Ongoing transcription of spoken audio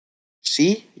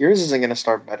See, yours isn't gonna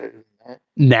start better than that.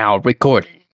 Now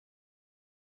recording.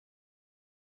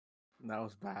 That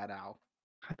was bad, Al.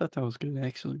 I thought that was good,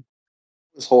 actually.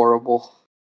 It's horrible.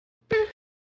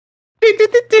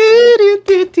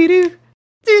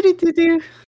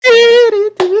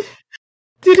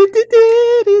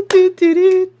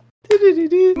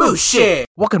 Moose shit!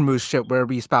 Welcome to Moose Shit, where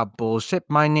we spout bullshit.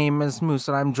 My name is Moose,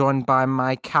 and I'm joined by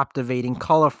my captivating,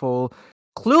 colorful,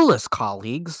 clueless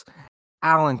colleagues,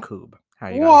 Alan Koob. How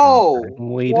you guys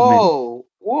doing? Wait a minute.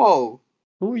 Whoa!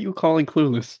 Who are you calling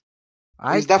clueless?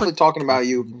 He's definitely talking about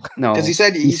you. No, Because he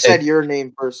said your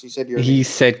name first. He said your name. He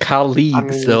said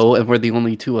colleagues, though, and we're the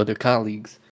only two other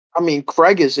colleagues. I mean,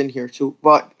 Craig is in here too,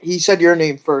 but he said your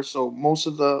name first, so most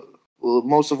of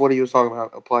what he was talking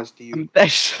about applies to you.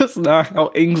 That's just not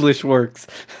how English works.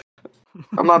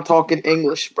 I'm not talking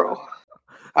English, bro.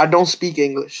 I don't speak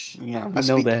English. Yeah,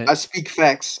 I speak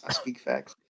facts.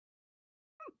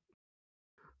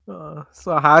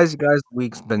 So how's you guys'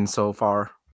 week's been so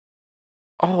far?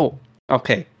 Oh,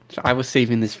 okay. So I was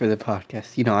saving this for the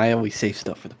podcast. You know, I always save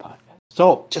stuff for the podcast.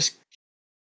 So,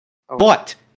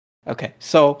 but, okay.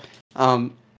 So,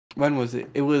 when was it?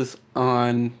 It was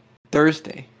on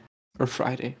Thursday or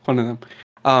Friday, one of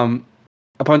them.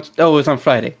 It was on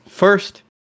Friday. First,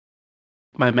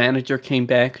 my manager came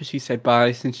back because she said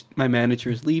bye since my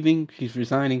manager is leaving. She's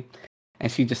resigning. And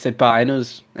she just said bye. And it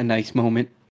was a nice moment.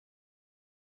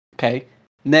 Okay.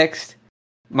 Next,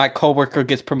 my coworker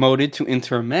gets promoted to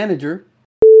interim manager.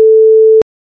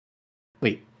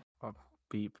 Wait. Oh,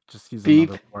 beep. Just use Beep.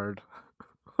 another word.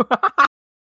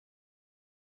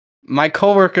 My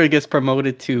coworker gets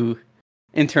promoted to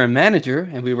interim manager,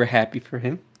 and we were happy for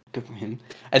him. Good for him.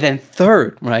 And then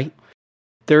third, right?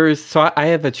 I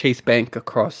have a Chase Bank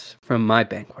across from my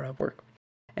bank where I work.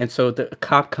 And so the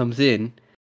cop comes in,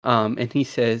 and he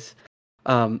says,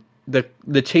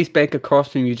 the Chase Bank across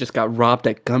from you just got robbed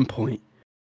at gunpoint.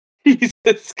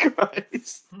 Jesus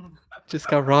Christ. Just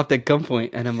got robbed at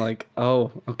gunpoint. And I'm like,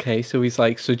 oh, okay. So he's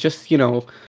like, so just,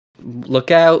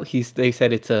 look out. They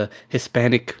said it's a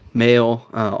Hispanic male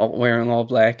wearing all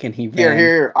black, and he ran.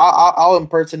 Here. I'll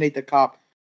impersonate the cop.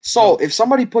 So, if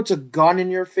somebody puts a gun in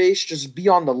your face, just be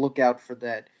on the lookout for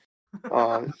that.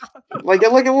 What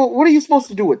are you supposed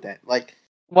to do with that? Like,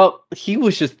 well, he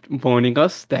was just warning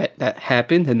us that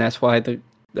happened, and that's why the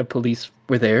police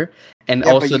were there. And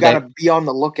yeah, also, but you gotta be on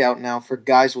the lookout now for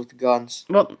guys with guns.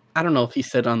 Well, I don't know if he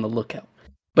said on the lookout,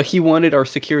 but he wanted our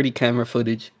security camera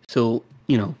footage, so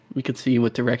we could see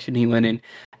what direction he went in.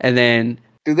 And then,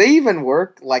 do they even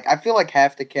work? Like, I feel like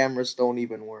half the cameras don't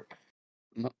even work.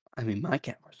 I mean, my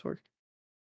cameras work.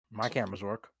 My cameras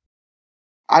work.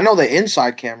 I know the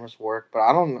inside cameras work, but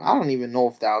I don't even know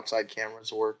if the outside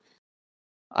cameras work.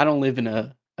 I don't live in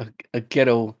a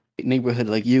ghetto neighborhood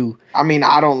like you. I mean,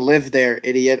 I don't live there,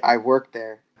 idiot. I work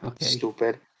there. Okay.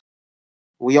 Stupid.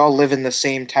 We all live in the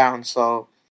same town, so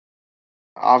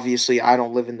obviously I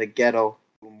don't live in the ghetto,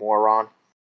 you moron.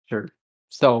 Sure.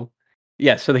 So,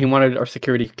 yeah, so he wanted our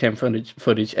security cam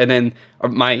footage. And then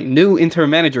my new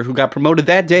interim manager who got promoted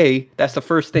that day, that's the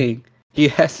first thing he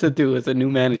has to do as a new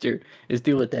manager is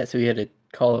deal with that. So he had to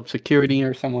call up security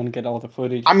or someone to get all the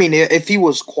footage. I mean, if he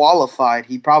was qualified,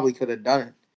 he probably could have done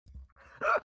it.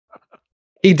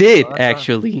 He did,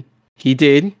 actually. He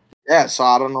did. Yeah, so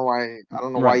I don't know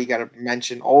why you gotta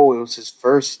mention, it was his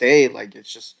first day. Like,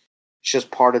 it's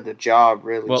just part of the job,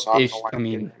 really. Well, so I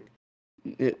mean,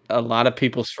 a lot of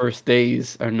people's first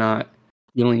days are not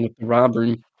dealing with the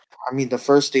robbery. I mean, the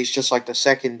first day is just like the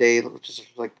second day, which is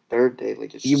like the third day.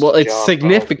 Like, it's just it's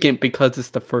significant because it's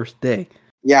the first day.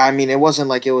 Yeah, I mean, it wasn't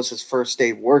like it was his first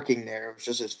day working there. It was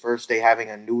just his first day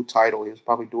having a new title. He was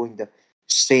probably doing the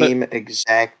same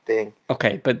exact thing.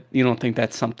 Okay, but you don't think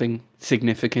that's something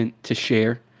significant to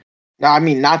share? No, I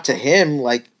mean, not to him.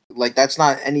 Like that's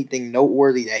not anything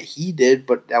noteworthy that he did,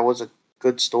 but that was a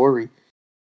good story.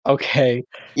 Okay.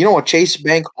 You know what? Chase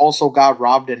Bank also got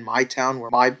robbed in my town where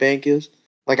my bank is.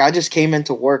 Like, I just came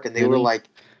into work and they were like,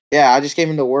 yeah, I just came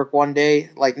into work one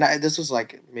day. Like, this was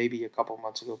like maybe a couple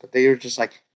months ago, but they were just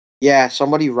like, yeah,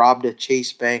 somebody robbed a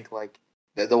Chase Bank, like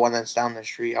the one that's down the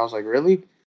street. I was like, really?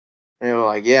 And they were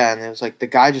like, yeah. And it was like, the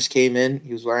guy just came in.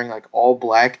 He was wearing like all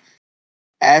black,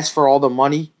 asked for all the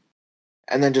money,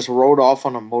 and then just rode off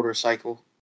on a motorcycle.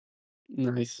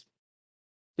 Nice.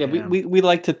 Yeah, we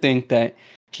like to think that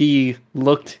he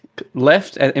looked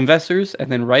left at investors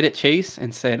and then right at Chase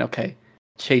and said, okay,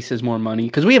 Chase has more money.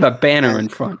 Because we have a banner in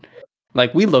front.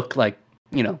 Like, we look like,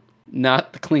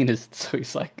 not the cleanest. So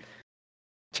he's like,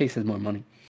 Chase has more money.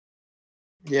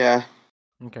 Yeah.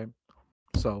 Okay.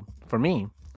 So, for me,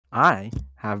 I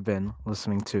have been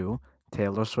listening to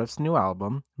Taylor Swift's new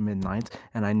album, Midnight,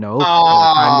 and I know by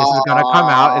the time this is gonna come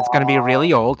out, it's gonna be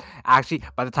really old. Actually,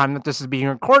 by the time that this is being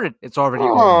recorded, it's already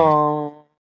old.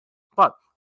 But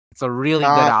it's a really good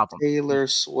album. Taylor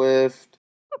Swift.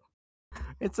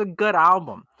 It's a good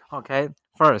album. Okay,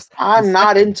 first. I'm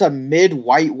not into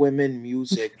mid-white women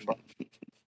music. But...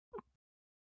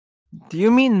 Do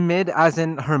you mean mid as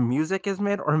in her music is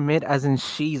mid, or mid as in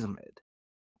she's mid?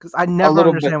 Because I never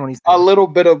understand when he says a little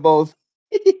bit of both.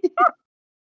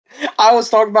 I was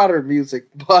talking about her music,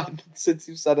 but since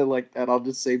you said it like that, I'll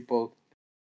just say both.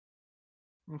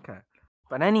 Okay,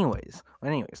 but anyways,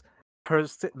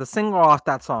 the single off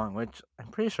that song, which I'm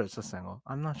pretty sure it's a single,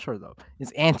 I'm not sure though,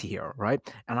 is Antihero, right?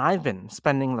 And I've been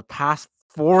spending the past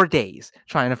 4 days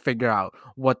trying to figure out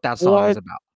what that song is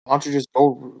about. Why don't you just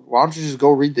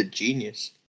go read the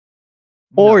Genius?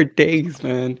 4 days,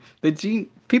 man.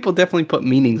 People definitely put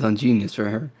meanings on Genius for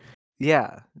her.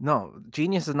 Yeah, no,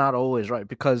 Genius is not always right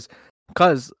because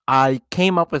I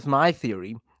came up with my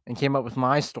theory and came up with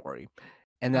my story,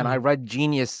 and then I read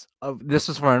Genius. This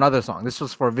was for another song. This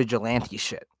was for Vigilante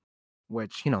shit,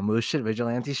 which, Moose shit,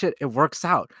 Vigilante shit. It works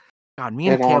out. God, me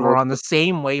and Taylor are on the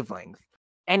same wavelength.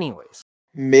 Anyways,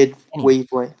 mid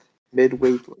wavelength.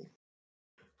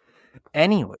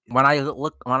 Anyway, when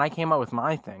I came up with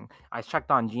my thing, I checked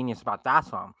on Genius about that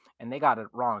song, and they got it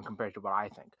wrong compared to what I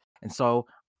think. And so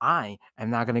I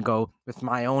am now going to go with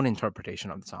my own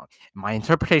interpretation of the song. My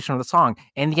interpretation of the song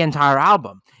and the entire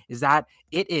album is that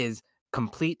it is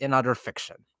complete and utter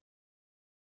fiction.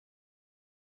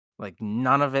 Like,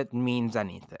 none of it means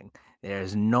anything.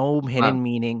 There's no hidden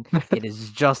meaning. It is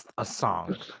just a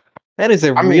song. That is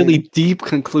a really deep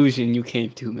conclusion you came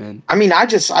to, man. I mean, I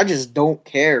just don't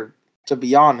care, to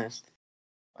be honest.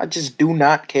 I just do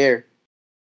not care.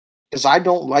 Because I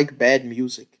don't like bad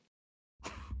music.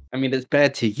 I mean, it's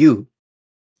bad to you.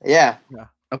 Yeah.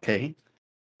 Okay.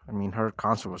 I mean, her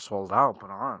concert was sold out, but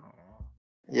I don't know.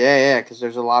 Yeah, because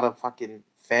there's a lot of fucking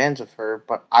fans of her,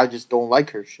 but I just don't like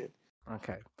her shit.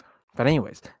 Okay. But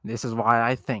anyways, this is why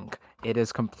I think it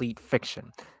is complete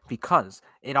fiction. Because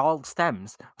it all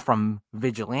stems from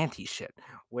Vigilante shit,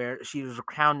 where she was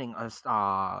recounting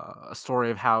a story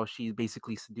of how she's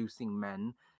basically seducing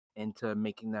men into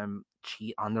making them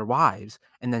cheat on their wives,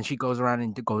 and then she goes around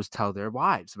and goes tell their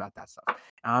wives about that stuff. And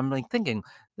I'm like thinking,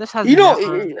 this has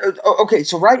okay,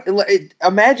 so right,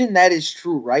 imagine that is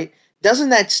true, right? Doesn't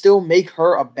that still make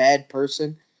her a bad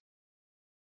person?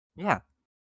 Yeah.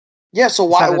 Yeah, so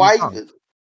why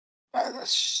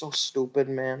that's so stupid,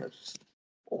 man.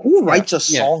 Who writes a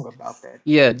song about that?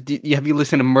 Yeah, have you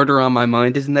listened to Murder on My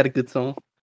Mind? Isn't that a good song?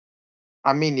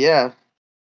 I mean, yeah.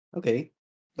 Okay.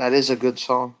 That is a good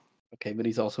song. Okay, but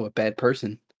he's also a bad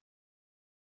person.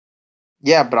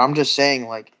 Yeah, but I'm just saying,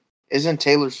 like, isn't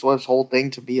Taylor Swift's whole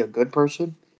thing to be a good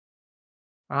person?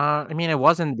 I mean, it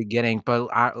was in the beginning, but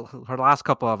her last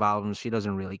couple of albums, she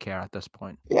doesn't really care at this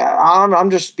point. Yeah,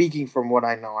 I'm just speaking from what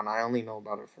I know, and I only know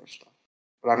about her first stuff.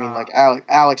 But I mean, like,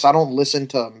 Alex, I don't listen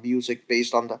to music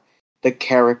based on the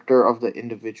character of the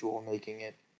individual making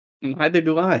it. Neither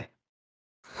do I.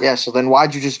 Yeah, so then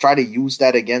why'd you just try to use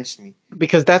that against me?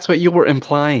 Because that's what you were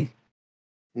implying.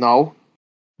 No.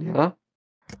 Yeah?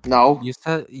 No.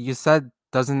 You said,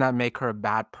 doesn't that make her a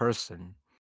bad person?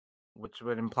 Which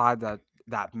would imply that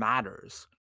matters.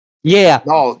 Yeah.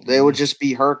 No, it would just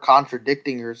be her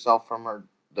contradicting herself from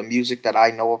the music that I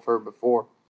know of her before.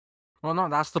 Well, no,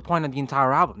 that's the point of the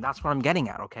entire album. That's what I'm getting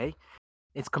at, okay?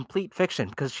 It's complete fiction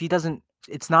because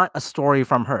it's not a story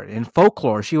from her. In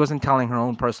Folklore, she wasn't telling her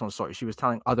own personal story. She was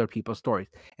telling other people's stories.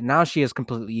 And now she is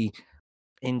completely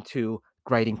into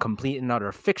writing complete and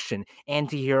utter fiction.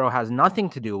 Antihero has nothing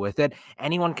to do with it.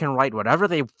 Anyone can write whatever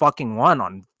they fucking want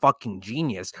on fucking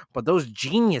Genius, but those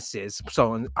geniuses,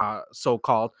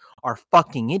 so-called, are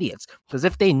fucking idiots. Because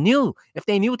if they knew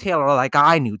Taylor like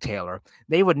I knew Taylor,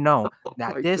 they would know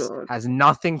that this has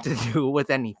nothing to do with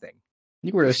anything.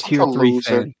 You were a tier 3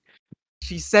 fan.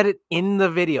 She said it in the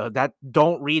video that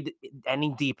don't read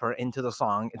any deeper into the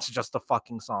song. It's just a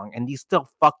fucking song. And these still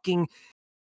fucking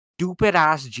stupid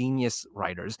ass Genius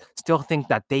writers still think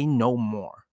that they know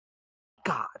more.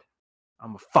 God,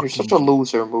 I'm a fucking. You're such a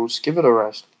loser, Moose. Give it a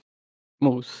rest.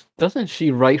 Moose, doesn't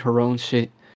she write her own shit?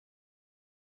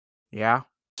 Yeah.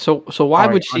 So why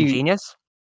would she? On Genius?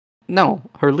 No,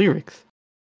 her lyrics.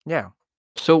 Yeah.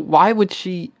 So why would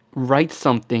she write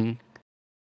something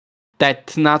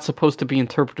that's not supposed to be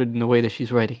interpreted in the way that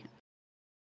she's writing?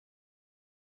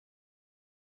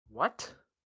 What?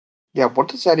 Yeah, what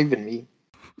does that even mean?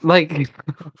 Like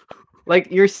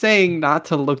you're saying not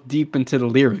to look deep into the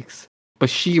lyrics, but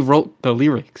she wrote the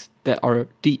lyrics that are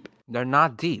deep. They're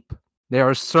not deep. They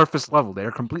are surface level. They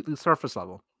are completely surface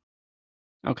level.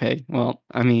 Okay, well,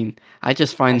 I mean, I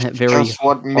just find That's that very just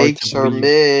what hard makes to her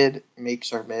believe.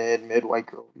 mid white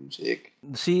girl music.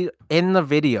 She in the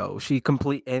video,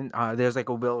 there's like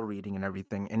a will reading and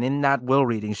everything, and in that will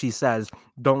reading, she says,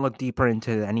 "Don't look deeper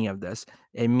into any of this.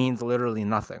 It means literally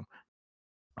nothing."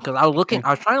 Because I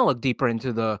was trying to look deeper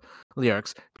into the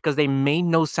lyrics because they made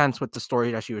no sense with the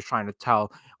story that she was trying to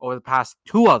tell over the past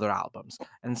 2 other albums,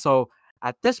 and so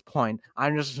at this point,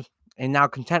 I'm just now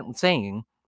content with saying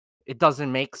it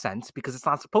doesn't make sense because it's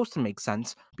not supposed to make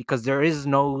sense because there is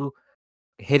no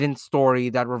hidden story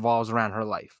that revolves around her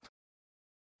life.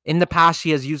 In the past, she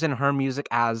has used her music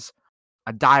as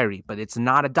a diary, but it's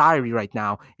not a diary right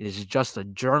now. It is just a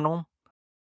journal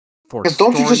for Because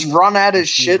don't you just run out of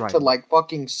shit to writing. like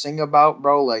fucking sing about,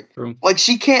 bro? True. Like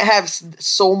she can't have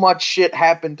so much shit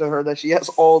happen to her that she has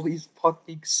all these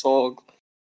fucking songs.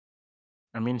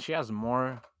 I mean, she has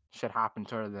more shit happen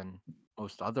to her than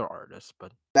most other artists,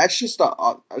 but that's just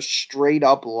a straight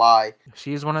up lie.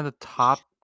 She's one of the top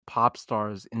pop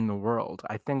stars in the world.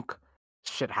 I think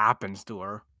shit happens to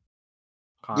her.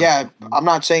 Constantly. Yeah, I'm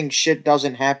not saying shit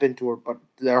doesn't happen to her, but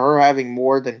her having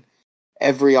more than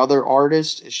every other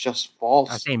artist is just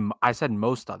false. I said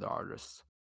most other artists.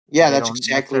 Yeah, that's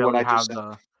exactly what I just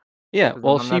said. Yeah,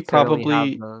 well, she probably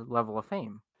have the level of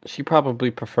fame. She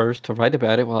probably prefers to write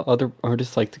about it, while other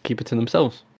artists like to keep it to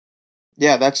themselves.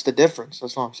 Yeah, that's the difference.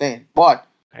 That's what I'm saying. But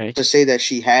to say that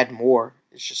she had more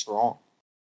is just wrong.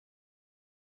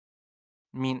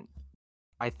 I mean,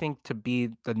 I think to be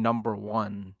the number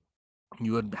one,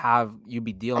 you'd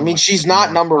be dealing. I mean, she's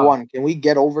not number one. Can we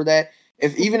get over that?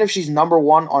 Even if she's number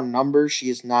one on numbers, she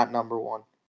is not number one.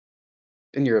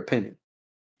 In your opinion?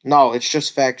 No, it's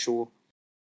just factual.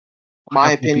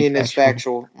 My opinion is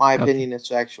factual. My opinion is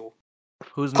factual.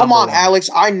 Come on, Alex.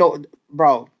 I know,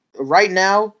 bro. Right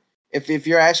now, if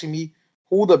you're asking me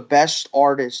who the best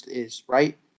artist is,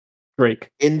 right?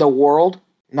 Drake. In the world?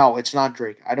 No, it's not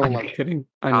Drake. I don't like kidding.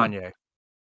 Kanye.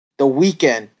 The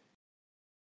Weeknd.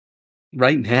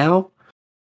 Right now?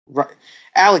 Right.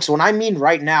 Alex, when I mean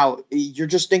right now, you're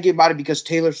just thinking about it because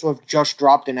Taylor Swift just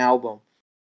dropped an album.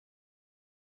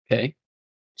 Okay.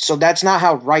 So that's not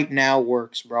how right now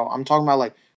works, bro. I'm talking about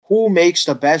like who makes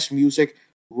the best music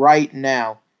right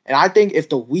now. And I think if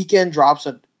The Weeknd drops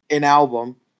an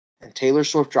album and Taylor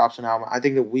Swift drops an album, I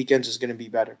think The Weeknd's is going to be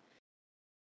better.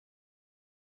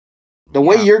 The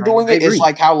way you're doing it is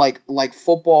like how like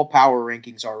football power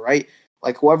rankings are, right?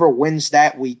 Like whoever wins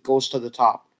that week goes to the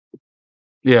top.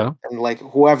 Yeah. And like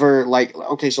whoever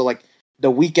okay, so like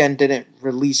The Weeknd didn't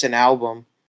release an album,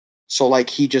 so like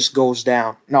he just goes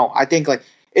down. No, I think like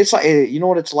it's like, you know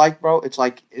what it's like, bro? It's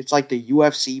like the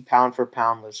UFC pound for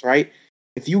pound list, right?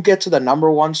 If you get to the number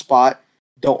one spot,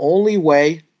 the only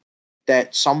way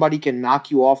that somebody can knock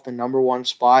you off the number one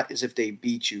spot is if they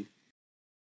beat you.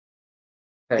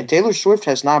 Okay. And Taylor Swift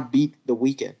has not beat The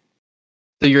Weeknd.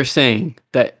 So you're saying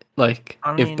that, like,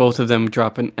 if both of them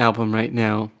drop an album right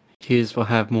now, his will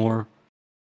have more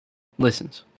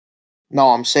listens? No,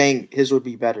 I'm saying his would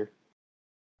be better.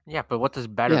 Yeah, but what does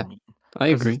better mean? I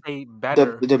agree.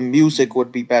 Better. The music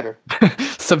would be better.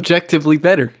 Subjectively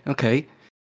better. Okay.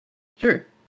 Sure.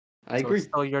 I agree.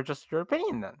 So you're just your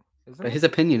opinion then, isn't it? His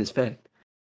opinion is fact.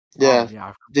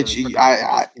 Yeah. Did you?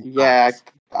 I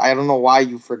don't know why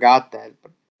you forgot that,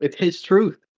 but it's his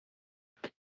truth.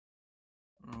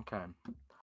 Okay.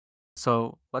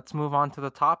 So let's move on to the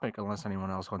topic, unless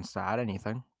anyone else wants to add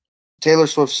anything. Taylor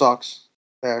Swift sucks.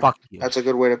 There. Fuck you. That's a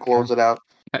good way to close it out.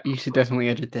 You should definitely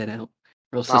edit that out.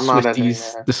 Or else the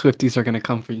Swifties are gonna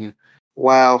come for you.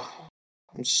 Wow.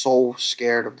 I'm so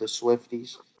scared of the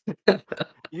Swifties.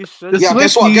 You should. Yeah,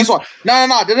 guess what? No.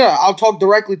 I'll talk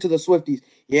directly to the Swifties.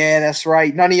 Yeah, that's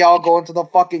right. None of y'all going to the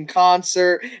fucking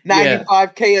concert.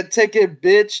 95K a ticket,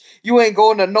 bitch. You ain't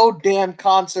going to no damn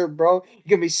concert, bro.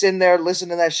 You're gonna be sitting there listening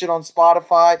to that shit on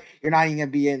Spotify. You're not even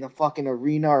gonna be in the fucking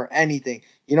arena or anything.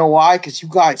 You know why? Because you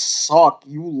guys suck.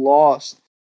 You lost.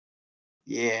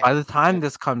 Yeah. By the time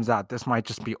this comes out, this might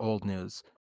just be old news.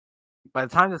 By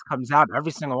the time this comes out,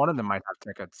 every single one of them might have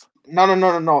tickets. No.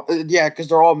 Yeah, because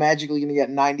they're all magically going to get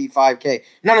 95K.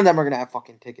 None of them are going to have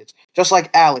fucking tickets. Just like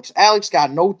Alex. Alex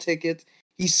got no tickets.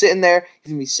 He's sitting there.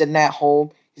 He's going to be sitting at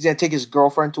home. He's going to take his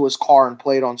girlfriend to his car and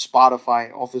play it on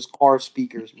Spotify off his car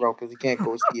speakers, bro, because he can't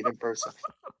go see it in person.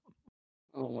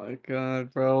 Oh, my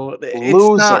God, bro.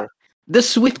 Loser. The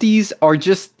Swifties are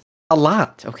just a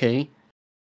lot, okay?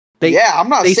 I'm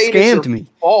not saying it's your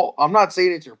fault. I'm not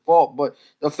saying it's your fault, but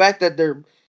the fact that they're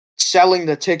selling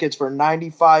the tickets for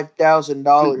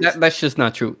 $95,000. That's just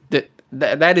not true.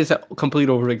 that is a complete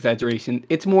over exaggeration.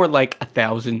 It's more like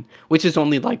 1,000, which is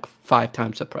only like 5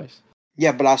 times the price.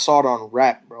 Yeah, but I saw it on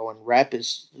Rap, bro, and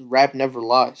Rap never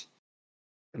lies.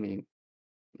 I mean,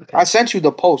 okay. I sent you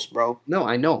the post, bro. No,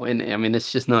 I know, and I mean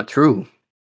it's just not true.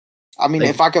 I mean,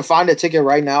 if I could find a ticket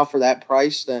right now for that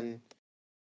price, then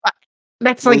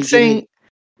that's like saying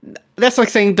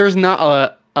there's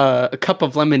not a cup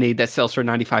of lemonade that sells for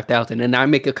 95,000, and I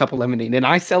make a cup of lemonade and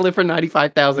I sell it for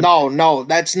 95,000. No,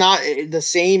 that's not the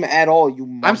same at all. You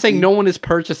monkey. I'm saying no one is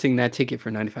purchasing that ticket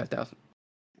for 95,000.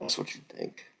 That's what you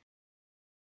think.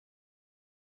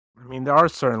 I mean, there are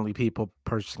certainly people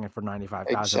purchasing it for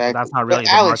 95,000, exactly. But that's not really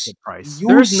Alex, the market price.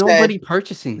 There's nobody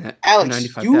purchasing that.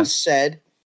 Alex, you said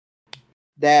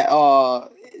that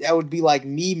that would be like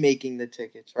me making the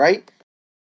tickets, right?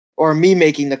 Or me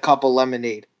making the cup of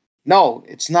lemonade. No,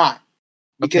 it's not.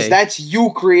 Because that's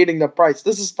you creating the price.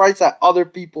 This is price that other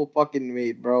people fucking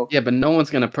made, bro. Yeah, but no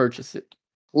one's gonna purchase it.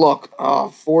 Look,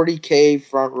 $40K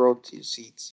front row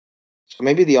seats. So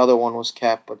maybe the other one was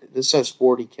capped, but this says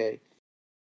 $40K.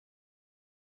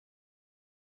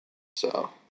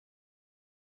 So,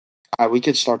 we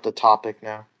could start the topic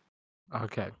now.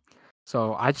 Okay.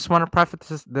 So I just want to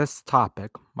preface this topic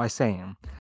by saying,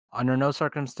 under no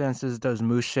circumstances does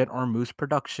Moose Shit or Moose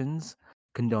Productions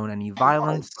condone any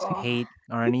violence, hate,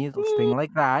 or anything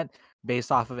like that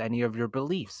based off of any of your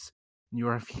beliefs.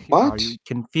 You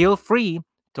can feel free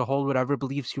to hold whatever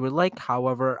beliefs you would like.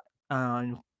 However,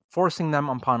 forcing them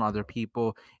upon other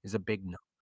people is a big no.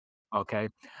 Okay,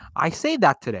 I say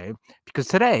that today because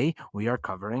today we are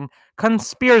covering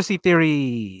conspiracy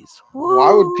theories. Woo!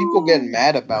 Why would people get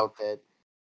mad about that?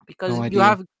 Because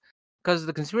because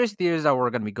the conspiracy theories that we're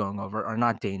going to be going over are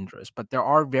not dangerous, but there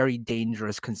are very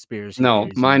dangerous conspiracy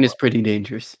theories. No, mine is pretty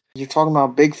dangerous. You're talking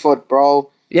about Bigfoot,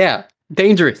 bro. Yeah,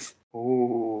 dangerous.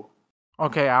 Ooh.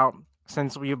 Okay, Al,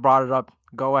 since you brought it up,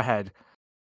 go ahead.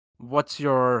 What's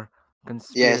your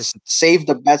conspiracy? Yes, save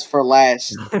the best for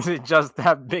last. Is it just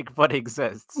that Bigfoot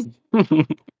exists?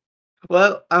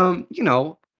 Well,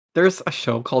 there's a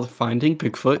show called Finding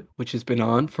Bigfoot, which has been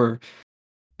on for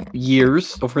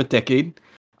years, over a decade.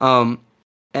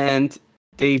 And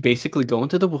they basically go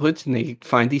into the woods and they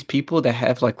find these people that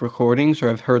have like recordings or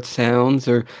have heard sounds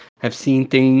or have seen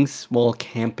things while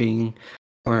camping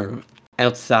or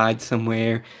outside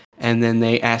somewhere, and then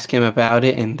they ask him about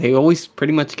it, and they always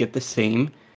pretty much get the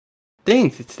same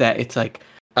things. It's like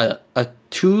a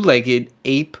two-legged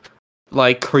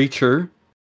ape-like creature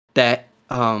that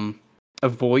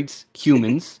avoids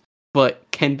humans, but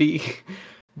can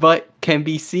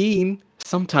be seen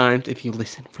sometimes if you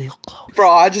listen real close.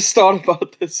 Bro, I just thought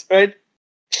about this, right?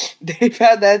 They've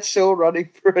had that show running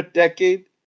for a decade.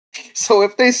 So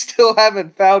if they still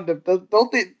haven't found him,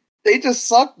 don't they just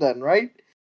suck then, right?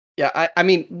 Yeah, I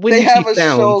mean, when they have a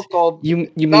show called you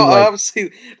mean like,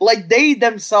 obviously, like they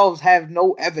themselves have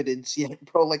no evidence yet,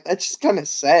 bro. Like that's just kind of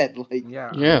sad. Like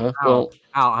yeah. Well,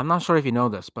 Al, I'm not sure if you know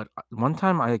this, but one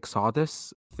time I saw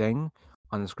this thing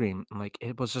on the screen, like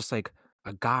it was just like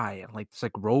a guy in like this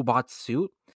like robot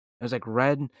suit. It was like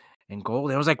red and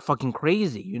gold. It was like fucking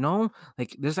crazy, you know?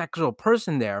 Like there's actual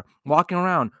person there walking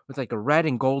around with like a red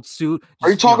and gold suit. Are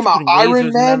you talking about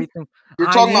Iron Man?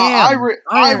 You're talking about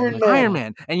Iron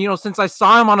Man. And since I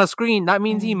saw him on a screen, that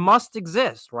means he must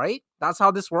exist, right? That's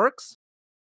how this works.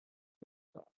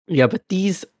 Yeah, but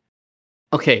these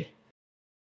okay.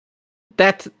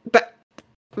 That's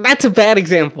a bad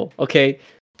example, okay?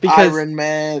 Because Iron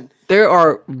Man. There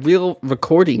are real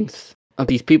recordings of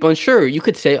these people, and sure, you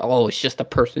could say, "Oh, it's just a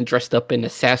person dressed up in a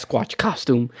Sasquatch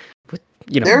costume." With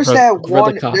there's that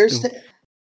one. There's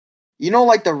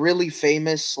like the really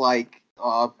famous like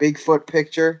Bigfoot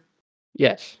picture.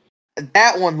 Yes,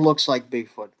 that one looks like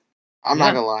Bigfoot. I'm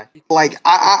not gonna lie. Like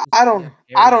I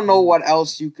don't know what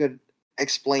else you could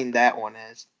explain that one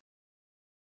as.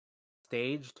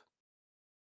 Staged.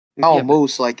 No,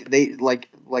 Moose, like they like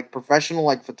professional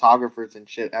like photographers and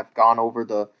shit have gone over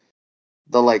the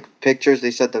like pictures. They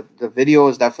said the video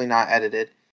is definitely not edited.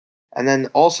 And then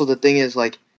also the thing is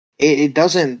like it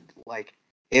doesn't like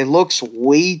it looks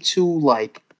way too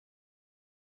like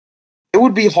it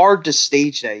would be hard to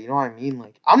stage that, you know what I mean?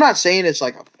 Like I'm not saying it's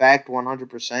like a fact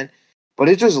 100%, but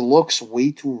it just looks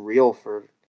way too real for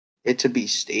it to be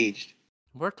staged.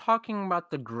 We're talking about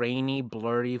the grainy,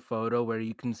 blurry photo where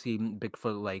you can see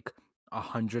Bigfoot like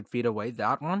 100 feet away.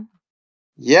 That one?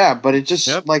 Yeah, but it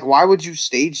just like, why would you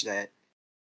stage that?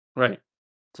 Right.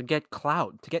 To get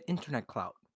clout, to get internet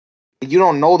clout. You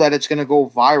don't know that it's gonna go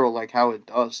viral like how it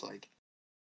does. Like,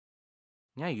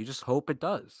 yeah, you just hope it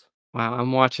does. Wow,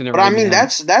 I'm watching it. But I mean,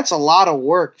 that's a lot of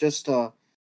work just to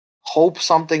hope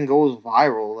something goes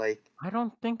viral. Like, I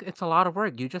don't think it's a lot of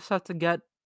work. You just have to get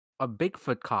a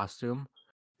Bigfoot costume.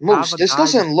 Moose, this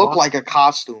doesn't look like a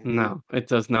costume. Dude. No, it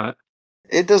does not.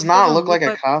 It does not look like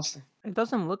a costume. It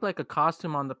doesn't look like a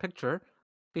costume on the picture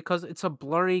because it's a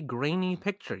blurry, grainy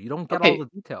picture. You don't get all the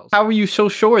details. How are you so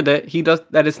sure that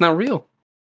that it's not real?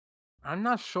 I'm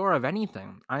not sure of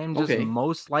anything. I am just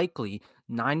most likely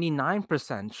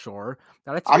 99% sure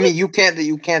that it's. I mean, you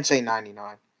can't say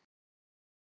 99.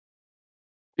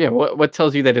 Yeah, what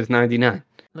tells you that it's 99?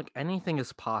 Look, anything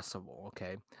is possible,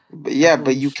 okay? But yeah,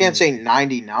 but you can't say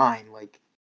 99. Like,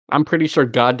 I'm pretty sure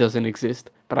God doesn't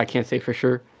exist, but I can't say for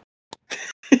sure.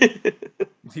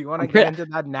 Do you want to get into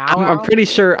that now? I'm pretty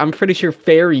sure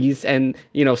fairies and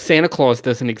Santa Claus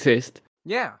doesn't exist.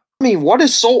 Yeah. I mean, what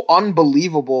is so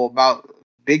unbelievable about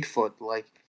Bigfoot? Like,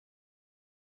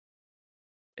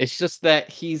 it's just that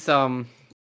he's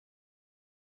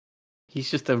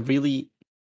just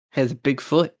has a big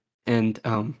foot and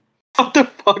Shut the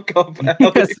fuck up,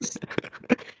 Alex.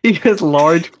 He has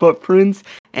large footprints.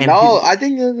 And no, I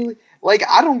think like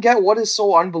I don't get what is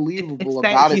so unbelievable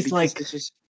about it.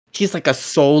 Because he's like a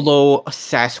solo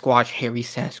Sasquatch, hairy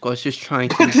Sasquatch, just trying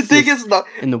to. But the thing is,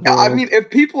 in the world. I mean, if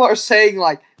people are saying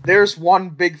like there's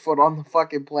one Bigfoot on the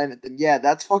fucking planet, then yeah,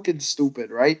 that's fucking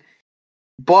stupid, right?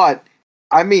 But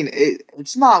I mean,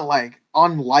 it's not like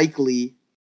unlikely.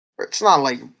 It's not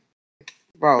like,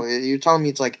 bro, you're telling me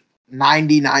it's like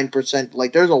 99%.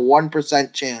 Like, there's a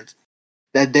 1% chance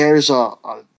that there's a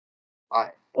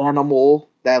animal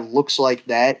that looks like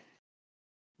that.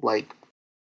 Like,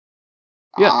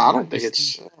 yeah, I don't think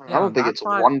it's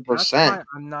 1%.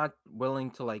 I'm not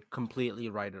willing to like completely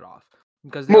write it off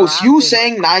because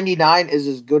saying 99 is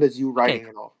as good as you writing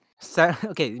it off.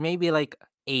 Okay, maybe like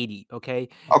 80. Okay.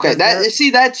 Okay,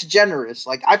 that's generous.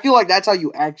 Like, I feel like that's how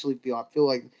you actually feel. I feel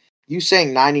like you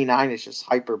saying 99 is just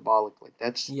hyperbolic. Like,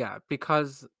 that's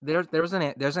because there's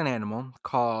an animal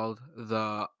called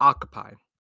the octopi.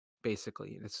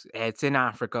 Basically, it's in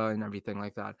Africa and everything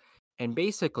like that. And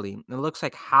basically, it looks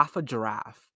like half a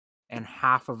giraffe and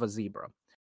half of a zebra.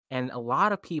 And a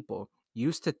lot of people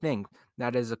used to think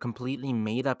that is a completely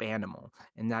made up animal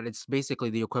and that it's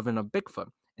basically the equivalent of Bigfoot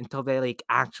until they like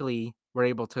actually were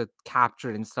able to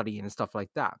capture it and study it and stuff like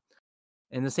that.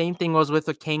 And the same thing was with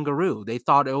a kangaroo. They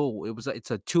thought,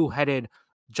 it's a two-headed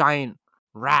giant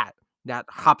rat that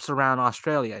hops around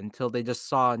Australia until they just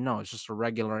saw, no, it's just a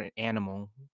regular animal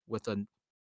with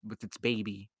its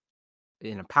baby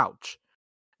in a pouch.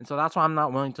 And so that's why I'm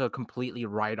not willing to completely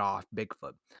write off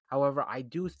Bigfoot. However, I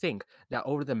do think that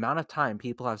over the amount of time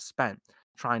people have spent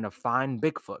trying to find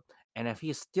Bigfoot, and if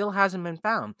he still hasn't been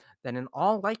found, then in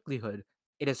all likelihood,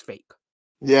 it is fake.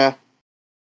 Yeah.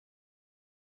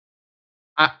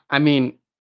 I mean,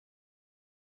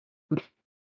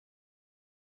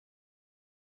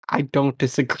 I don't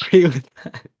disagree with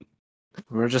that.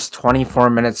 We're just 24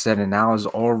 minutes in, and now is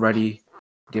already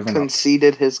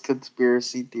conceded his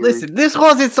conspiracy theory. Listen, this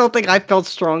wasn't something I felt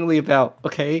strongly about,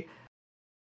 okay?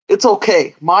 It's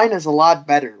okay. Mine is a lot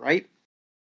better, right?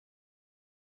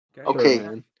 Okay.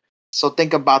 Sure, so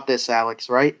think about this, Alex,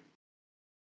 right?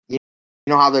 You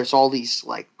know how there's all these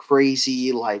like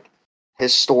crazy like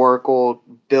historical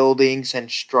buildings and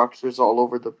structures all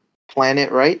over the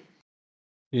planet, right?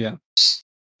 Yeah.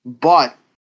 But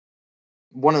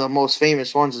one of the most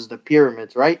famous ones is the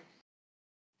pyramids, right?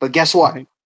 But guess what? Right.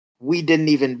 We didn't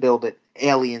even build it.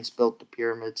 Aliens built the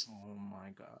pyramids. Oh my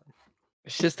god!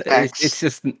 It's just facts. It's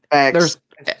just facts.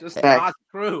 It's just not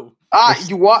true.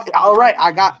 You what? All right,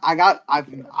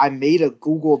 I made a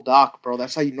Google Doc, bro.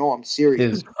 That's how you know I'm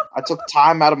serious. I took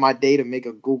time out of my day to make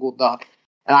a Google Doc,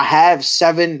 and I have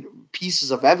 7 pieces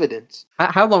of evidence.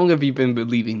 How long have you been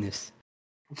believing this?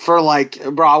 For like,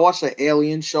 bro, I watched the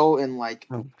Alien show in like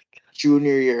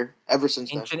junior year. Ever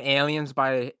since Ancient Aliens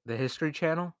by the History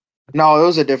Channel. No, it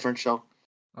was a different show.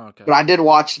 Okay. But I did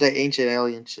watch the Ancient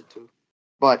Alien shit too.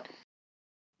 But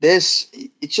it's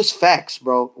just facts,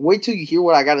 bro. Wait till you hear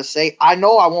what I gotta say. I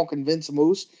know I won't convince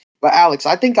Moose, but Alex,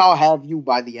 I think I'll have you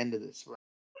by the end of this.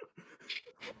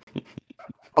 Right?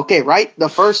 Okay, right? The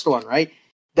first one, right?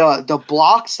 The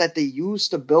blocks that they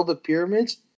used to build the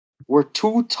pyramids were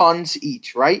 2 tons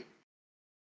each, right?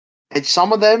 And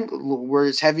some of them were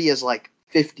as heavy as like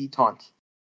 50 tons.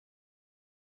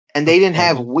 And they didn't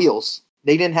have wheels.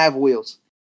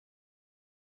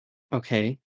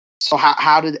 Okay. So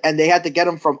and they had to get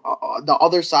them from the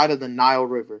other side of the Nile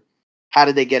River. How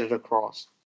did they get it across?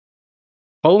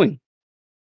 Pulling.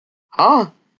 Huh?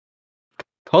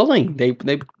 Pulling. They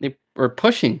were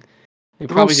pushing.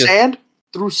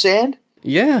 Through sand?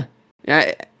 Yeah.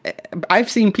 I've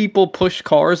seen people push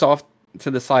cars off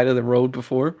to the side of the road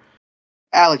before.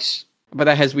 Alex, But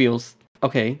that has wheels.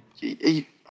 Okay.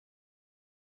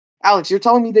 Alex, you're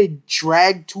telling me they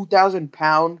drag 2,000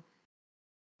 pound?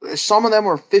 Some of them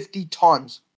are 50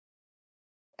 tons,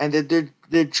 and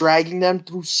they're dragging them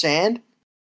through sand.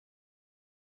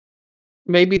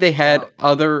 Maybe they had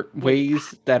other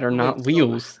ways that are not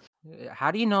wheels. How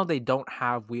do you know they don't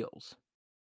have wheels?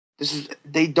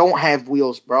 They don't have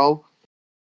wheels, bro.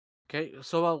 Okay,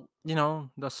 so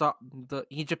the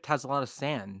Egypt has a lot of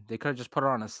sand. They could have just put it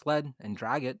on a sled and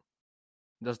drag it.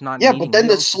 Does not. Yeah, but then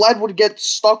the sled would get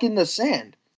stuck in the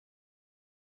sand.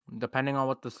 Depending on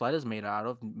what the sled is made out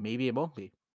of, maybe it won't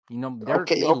be. They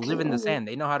live in the sand.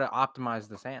 They know how to optimize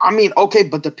the sand. I mean, okay,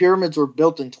 but the pyramids were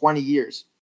built in 20 years.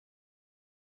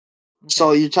 Okay.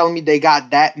 So you're telling me they got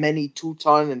that many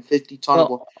 2-ton and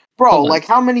 50-ton? Bro, like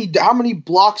how many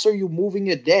blocks are you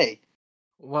moving a day?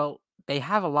 Well, they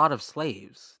have a lot of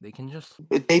slaves. They can just.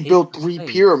 They built 3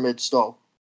 pyramids, though.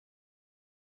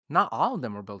 Not all of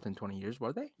them were built in 20 years,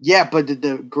 were they? Yeah, but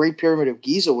the Great Pyramid of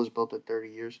Giza was built in 30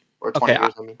 years. Or 20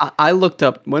 years, I mean. I looked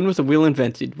up when was the wheel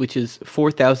invented, which is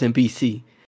 4000 BC.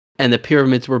 And the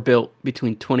pyramids were built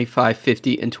between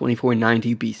 2550 and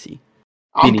 2490 BC.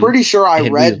 I'm pretty sure I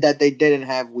read that they didn't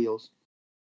have wheels.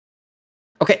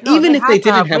 Okay, no, even if they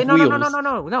didn't have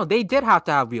wheels. No, they did have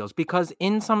to have wheels because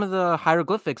in some of the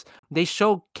hieroglyphics, they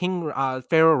show King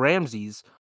Pharaoh Ramses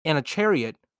in a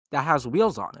chariot that has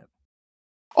wheels on it.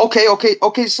 Okay,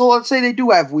 so let's say they do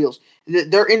have wheels.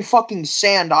 They're in fucking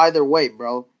sand either way,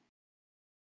 bro.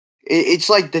 It's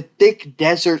like the thick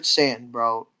desert sand,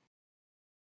 bro.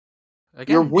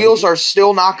 Again, your wheels are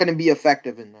still not going to be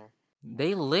effective in there.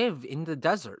 They live in the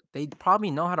desert. They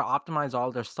probably know how to optimize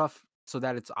all their stuff so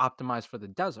that it's optimized for the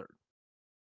desert.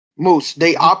 Moose,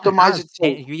 they optimize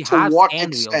it to what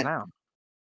extent? Now.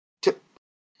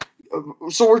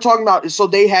 So we're talking about, so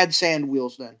they had sand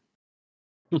wheels then?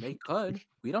 They could.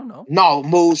 We don't know. No,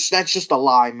 Moose, that's just a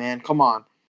lie, man. Come on.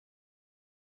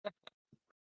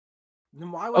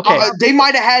 Then why would they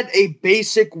might have had a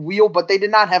basic wheel, but they did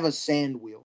not have a sand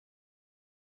wheel.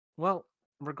 Well,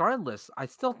 regardless, I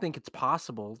still think it's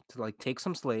possible to take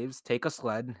some slaves, take a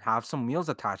sled, have some wheels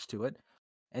attached to it,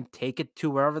 and take it to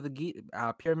wherever the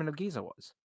Pyramid of Giza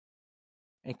was.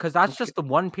 And because that's just the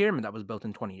one pyramid that was built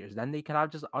in 20 years. Then they can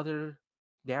have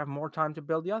they have more time to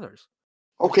build the others.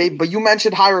 Okay, but you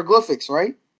mentioned hieroglyphics,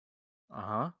 right?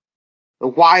 Uh-huh.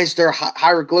 Why is there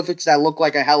hieroglyphics that look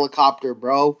like a helicopter,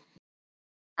 bro?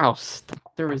 Oh, stop.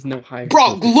 There is no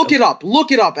hieroglyphics. Bro, look it up.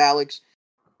 Look it up, Alex.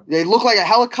 They look like a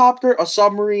helicopter, a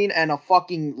submarine, and a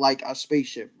fucking, a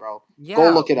spaceship, bro. Yeah, go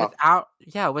look it up.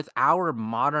 With our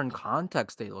modern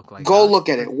context, they look like Go look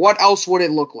at it. What else would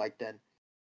it look like, then?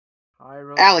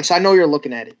 Alex, I know you're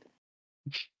looking at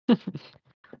it.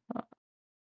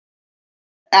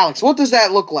 Alex, what does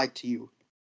that look like to you?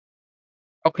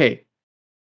 Okay.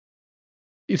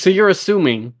 So you're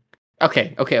assuming...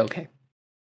 Okay.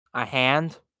 A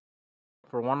hand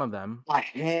for one of them. A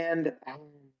hand...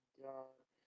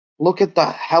 Look at the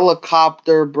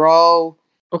helicopter, bro.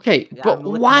 Okay, but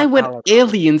why would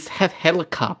aliens have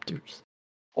helicopters?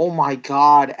 Oh my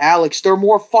god, Alex, they're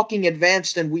more fucking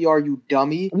advanced than we are, you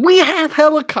dummy. We have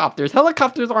helicopters.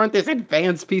 Helicopters aren't this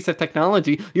advanced piece of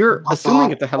technology. You're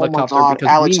assuming it's a helicopter because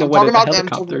Alex, we know what a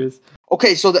helicopter is.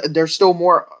 Okay, so they're still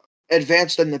more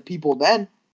advanced than the people then.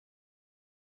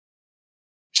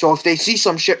 So if they see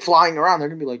some shit flying around, they're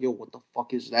gonna be like, yo, what the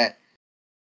fuck is that?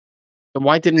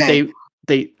 Why didn't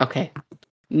they okay.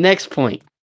 Next point.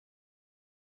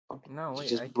 No, wait.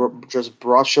 Just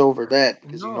brush over that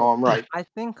because you know I'm right. I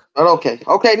think. But okay.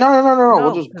 No.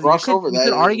 We'll just brush over that. You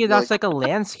could argue that's like a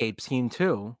landscape scene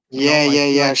too.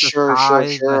 Yeah. Sure.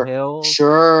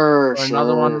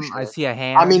 Another one. I see a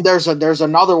hand. I mean, there's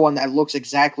another one that looks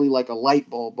exactly like a light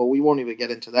bulb, but we won't even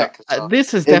get into that.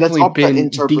 This has definitely been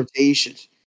interpretations.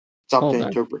 It's up to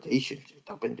interpretations.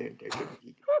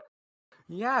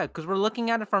 Yeah, because we're looking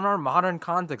at it from our modern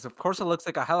context. Of course, it looks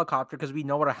like a helicopter because we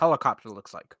know what a helicopter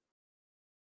looks like.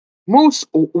 Moose,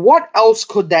 what else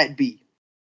could that be?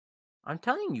 I'm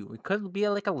telling you, it could be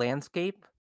like a landscape.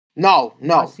 No.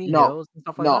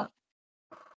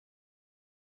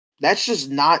 That's just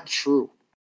not true.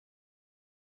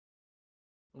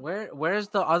 Where's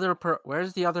the other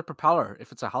propeller?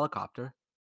 If it's a helicopter,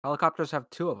 helicopters have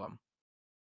 2 of them.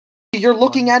 You're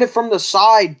looking at it from the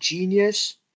side,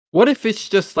 genius. What if it's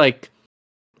just like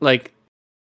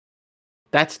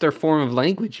that's their form of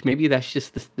language? Maybe that's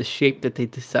just the shape that they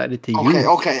decided to use.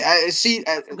 Okay. See,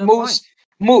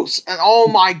 Moose, and oh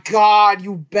my god,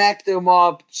 you backed them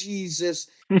up. Jesus,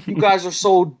 you guys are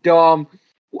so dumb.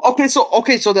 Okay, so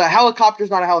the helicopter's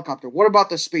not a helicopter. What about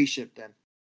the spaceship then?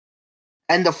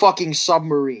 And the fucking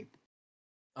submarine?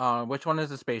 Which one is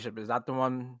the spaceship? Is that the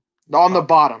one on the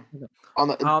bottom? On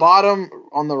the bottom,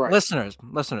 on the right. Listeners,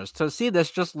 to see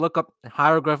this, just look up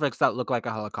hieroglyphics that look like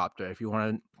a helicopter if you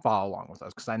want to follow along with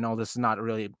us, because I know this is not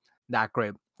really that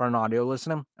great for an audio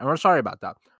listening, and we're sorry about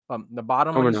that. But the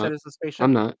bottom one you said is the spaceship.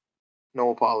 I'm not.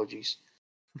 No apologies.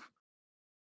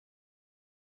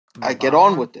 I get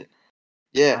on with it.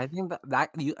 Yeah. I think that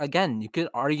you could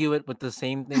argue it with the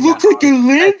same thing. It looks like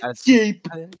a landscape.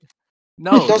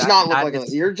 No, it does not look like a.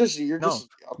 You're just. Okay.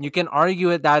 You can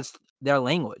argue it. That's their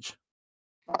language.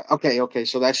 Okay.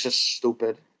 So that's just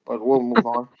stupid. But we'll move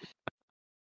on.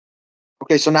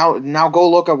 Okay, so now go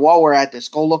look up while we're at this.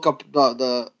 Go look up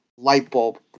the light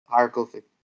bulb hieroglyphic.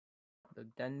 The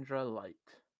dendrolite.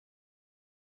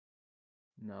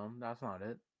 No, that's not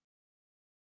it.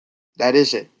 That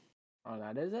is it. Oh,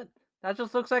 that is it? That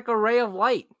just looks like a ray of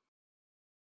light.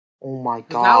 Oh my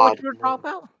god. Is that what you were talking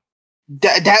about?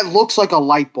 That looks like a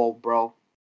light bulb, bro.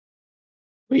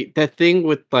 Wait, that thing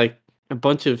with like a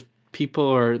bunch of people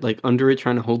are like under it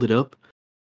trying to hold it up?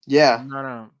 Yeah.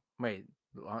 No. Wait.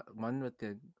 One with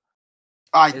the...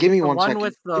 Alright, give me 1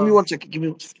 second. Give me 1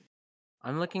 second.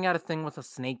 I'm looking at a thing with a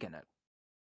snake in it.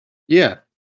 Yeah.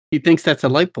 He thinks that's a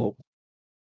light bulb.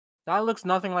 That looks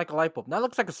nothing like a light bulb. That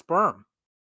looks like a sperm.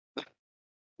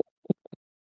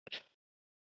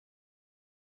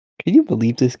 Can you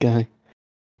believe this guy?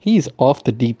 He's off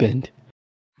the deep end.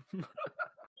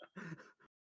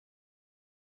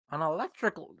 An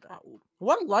electrical...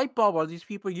 What light bulb are these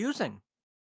people using?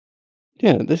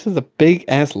 Yeah, this is a big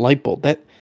ass light bulb.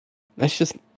 That's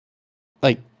just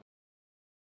like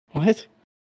what?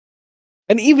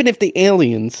 And even if the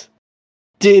aliens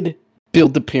did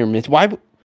build the pyramids, why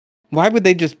would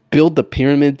they just build the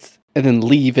pyramids and then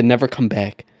leave and never come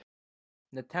back?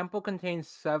 The temple contains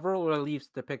several reliefs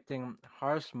depicting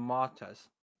Hars Matas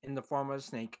in the form of a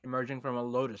snake emerging from a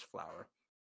lotus flower.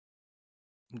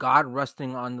 God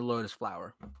resting on the lotus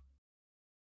flower.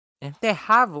 If they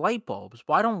have light bulbs,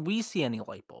 why don't we see any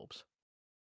light bulbs?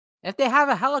 If they have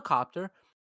a helicopter,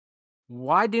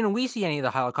 why didn't we see any of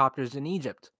the helicopters in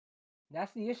Egypt?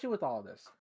 That's the issue with all this.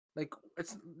 Like,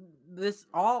 this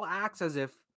all acts as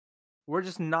if we're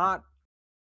just not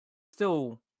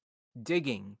still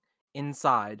digging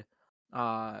inside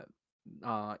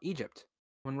Egypt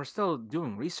when we're still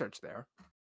doing research there.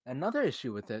 Another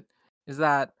issue with it is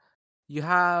that you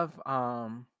have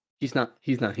He's not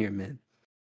here, man.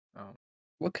 Oh.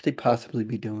 What could he possibly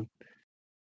be doing?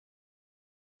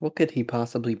 What could he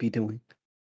possibly be doing?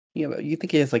 Yeah, you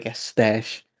think he has like a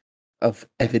stash of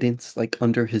evidence like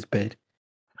under his bed?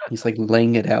 He's like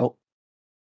laying it out,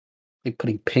 like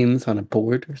putting pins on a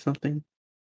board or something.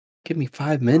 Give me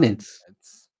 5 minutes.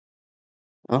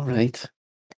 All right.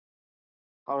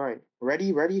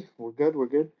 Ready? We're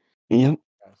good. Yep.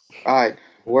 All right.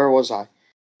 Where was I?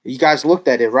 You guys looked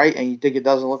at it, right? And you think it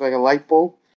doesn't look like a light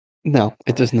bulb? No,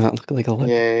 it does not look like a light bulb.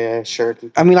 Yeah, sure.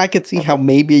 I mean, I could see how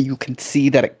maybe you can see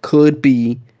that it could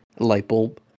be a light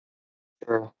bulb.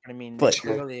 Sure. I mean, they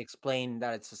clearly explain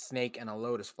that it's a snake and a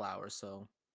lotus flower, so...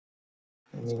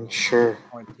 I mean, sure.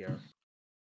 Point here.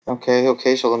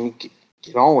 Okay, so let me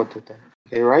get on with it then.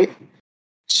 Okay, right?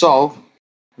 So,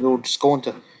 we'll just go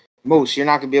into... Moose, you're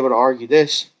not going to be able to argue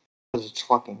this because it's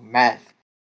fucking math.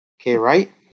 Okay,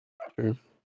 right? Sure.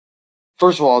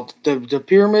 First of all, the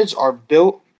pyramids are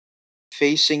built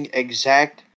facing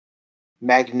exact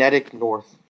magnetic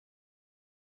north.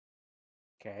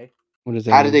 Okay. What does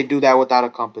that How mean? did they do that without a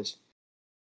compass?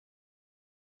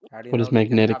 What does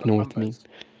magnetic north mean?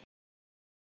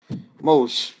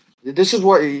 Moose, this is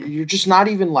what you're just not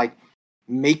even like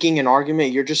making an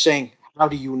argument. You're just saying, how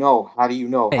do you know? How do you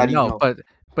know? How do you know?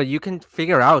 But you can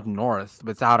figure out north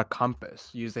without a compass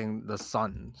using the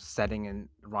sun setting and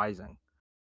rising.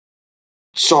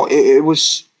 So it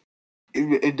was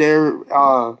they're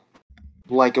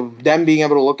like them being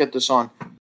able to look at the sun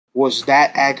was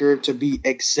that accurate to be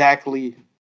exactly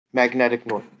magnetic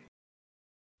north.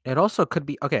 It also could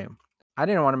be okay. I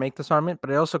didn't want to make this argument, but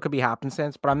it also could be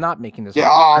happenstance. But I'm not making this. Yeah.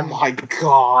 Argument. Oh my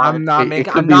god. I'm not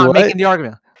making the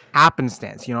argument.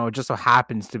 Happenstance. You know, it just so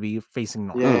happens to be facing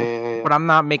north. Yeah. But I'm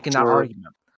not making that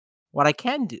argument. What I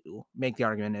can make the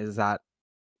argument is that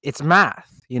it's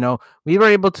math. You know, we were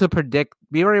able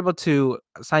to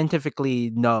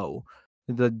scientifically know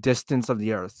the distance of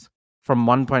the Earth from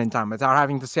one point in time without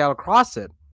having to sail across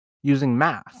it using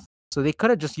math. So they could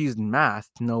have just used math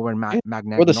to know where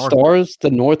magnetic or the north stars, the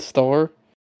North Star.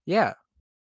 Yeah.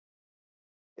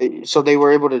 So they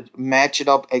were able to match it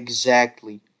up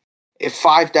exactly. If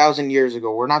 5,000 years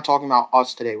ago, we're not talking about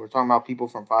us today. We're talking about people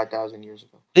from 5,000 years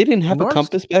ago. They didn't have a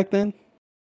compass back then?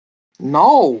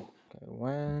 No. Okay,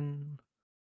 when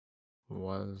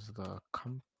was the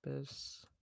compass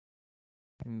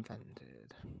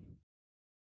invented?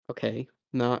 Okay,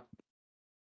 not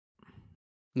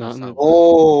That's in the. not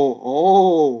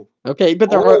Oh. Okay, but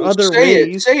there are other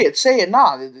ways. Say it.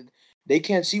 Nah, they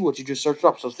can't see what you just searched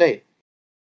up, so say it.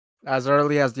 as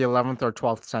early as the 11th or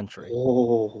 12th century.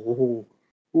 Oh.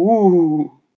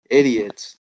 Ooh.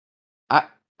 Idiots.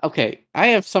 Okay, I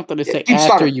have something to say Keep after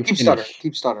stuttering. you Keep finish.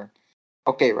 stuttering.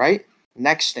 Okay, right?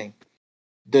 Next thing.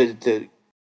 The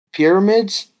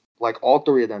pyramids, like all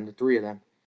three of them, the three of them,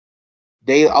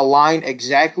 they align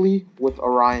exactly with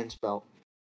Orion's belt,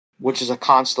 which is a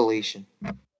constellation.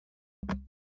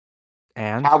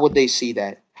 And how would they see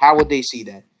that? How would they see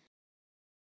that?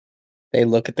 They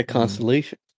look at the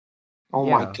constellation. Oh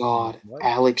my God, What?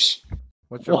 Alex!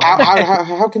 What's your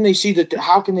How can they see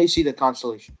the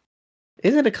constellation?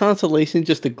 Isn't a constellation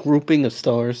just a grouping of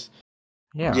stars?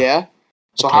 Yeah.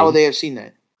 So Okay. how would they have seen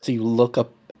that? So you look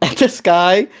up at the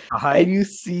sky and you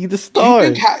see the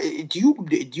stars. Do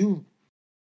you?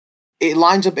 It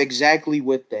lines up exactly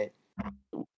with that.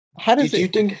 How does do you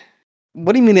think?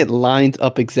 What do you mean it lines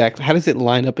up exactly? How does it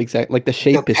line up exactly? Like the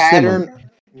shape The is pattern? similar.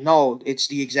 No, it's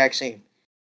the exact same.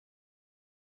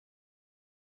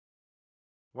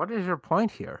 What is your point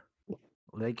here?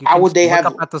 Like, you How can would they look have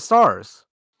up at the stars?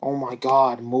 Oh my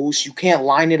God, Moose! You can't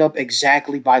line it up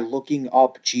exactly by looking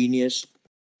up, genius.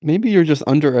 Maybe you're just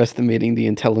underestimating the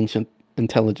intelligence.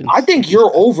 I think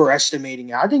you're overestimating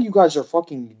it. I think you guys are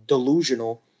fucking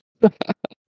delusional.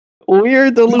 We're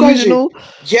delusional.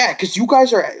 Yeah, because you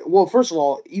guys are. Well, first of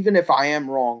all, even if I am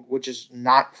wrong, which is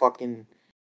not fucking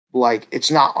like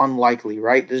it's not unlikely,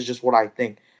 right? This is just what I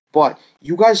think. But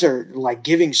you guys are like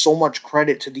giving so much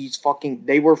credit to these fucking.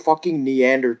 They were fucking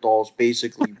Neanderthals,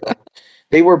 basically, bro.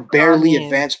 They were barely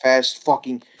advanced past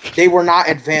fucking. They were not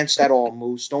advanced at all,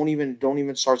 Moose. Don't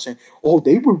even start saying, "Oh,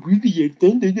 they were really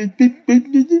advanced."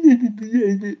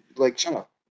 Like, shut up.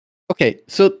 Okay,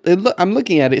 so I'm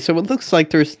looking at it. So it looks like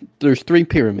there's three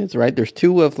pyramids, right? There's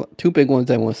two big ones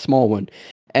and one small one,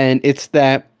 and it's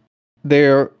that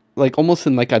they're like almost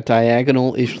in like a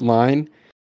diagonal-ish line,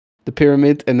 the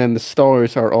pyramids, and then the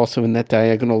stars are also in that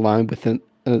diagonal line with the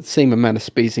same amount of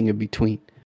spacing in between.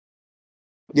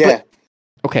 Yeah. But,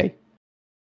 okay.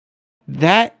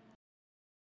 That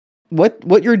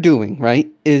what you're doing, right,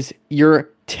 is you're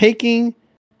taking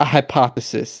a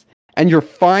hypothesis and you're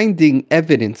finding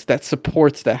evidence that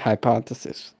supports that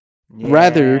hypothesis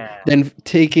rather than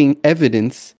taking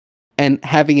evidence and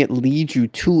having it lead you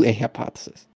to a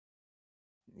hypothesis.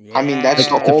 I mean, that's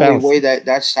the only way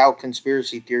that's how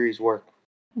conspiracy theories work.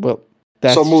 Well,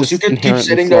 that's so Moose, you can keep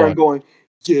sitting there and going,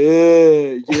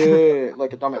 yeah,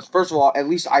 like a dumbass. First of all, at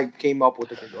least I came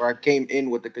in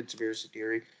with the conspiracy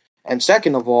theory, and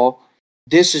second of all,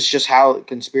 this is just how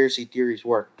conspiracy theories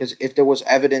work. Because if there was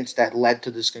evidence that led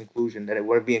to this conclusion that it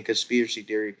wouldn't be a conspiracy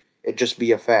theory, it'd just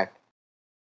be a fact.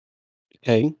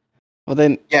 Okay. Well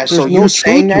then, yeah. So you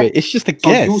saying that it's just a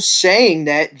guess. So you saying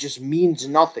that just means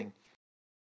nothing.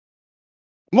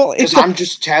 Well, I'm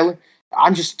just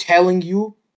telling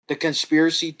you the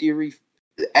conspiracy theory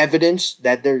evidence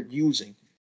that they're using.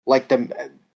 Like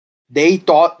they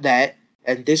thought that,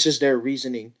 and this is their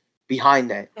reasoning behind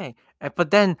that. Okay.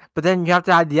 But then you have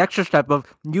to add the extra step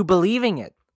of you believing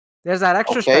it. There's that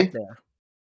extra step there.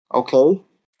 Okay.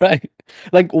 Right.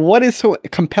 Like, what is so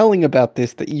compelling about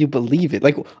this that you believe it?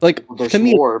 Like there's to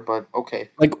me, more, but okay.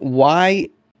 Like, why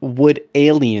would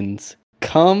aliens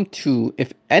come to,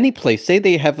 if any place, say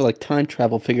they have like time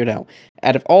travel figured out,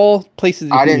 out of all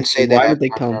places, I didn't say that. Why would they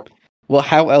come? Travel. Well,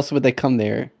 how else would they come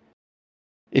there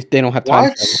if they don't have time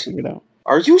travel figured out?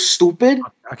 Are you stupid?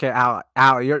 Okay, Al,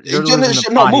 you're losing the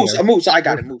plot here. Moose, I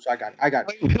got it.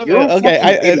 You're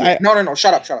okay, idiot. No,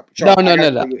 shut up.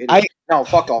 No,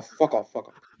 fuck off.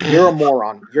 You're a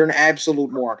moron. You're an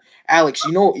absolute moron. Alex,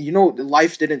 you know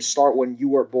life didn't start when you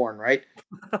were born, right?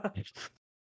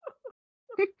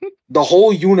 The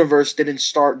whole universe didn't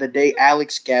start the day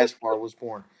Alex Gaspar was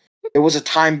born. There was a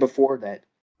time before that.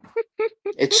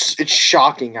 It's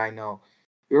shocking, I know.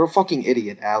 You're a fucking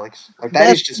idiot, Alex. Like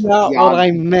that's just not what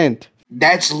I meant.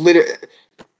 That's literally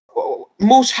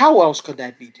Moose. How else could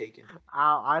that be taken?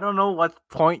 I don't know what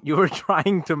point you were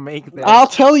trying to make there. I'll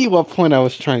tell you what point I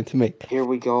was trying to make. Here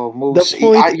we go, Moose.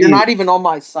 You're not even on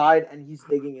my side, and he's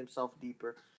digging himself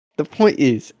deeper. The point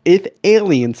is, if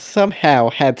aliens somehow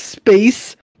had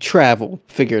space travel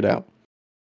figured out,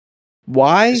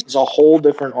 why? This is a whole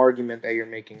different argument that you're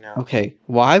making now. Okay,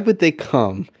 why would they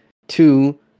come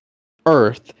to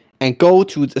Earth and go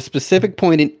to a specific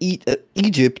point in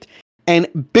Egypt and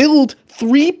build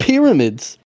 3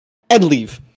 pyramids and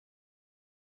leave?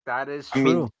 That is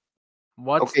true.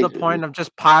 What's the point of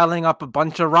just piling up a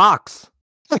bunch of rocks?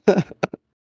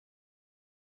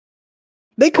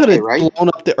 They could have blown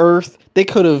up the Earth. They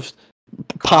could have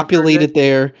populated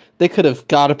there. They could have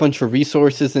got a bunch of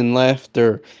resources and left,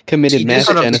 or committed mass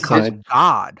genocide.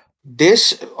 God.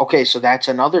 So that's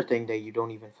another thing that you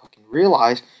don't even fucking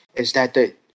realize is that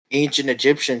the ancient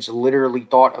Egyptians literally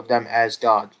thought of them as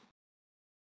gods.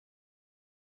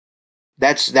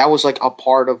 That was like a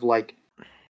part of like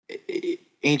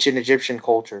ancient Egyptian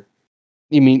culture.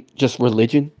 You mean just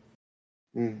religion?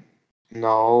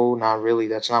 No, not really.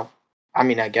 That's not. I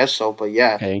mean, I guess so, but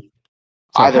yeah. Okay.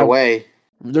 So either way,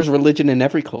 there's religion in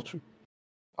every culture.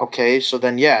 Okay, so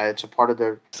then yeah, it's a part of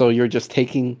their. So you're just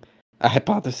taking a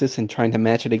hypothesis and trying to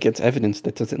match it against evidence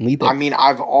that doesn't lead there. I mean,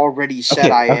 I've already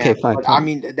said I am. Fine, but fine. I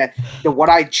mean that what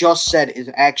I just said is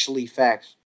actually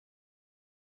facts.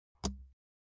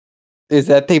 Is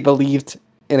that they believed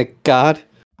in a god?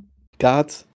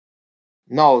 Gods?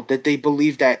 No, that they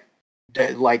believed that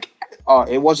like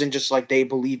it wasn't just like they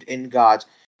believed in gods.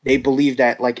 They believed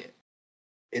that like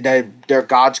that their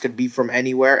gods could be from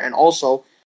anywhere, and also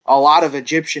a lot of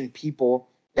Egyptian people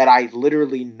that I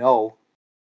literally know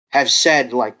have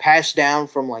said like passed down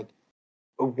from like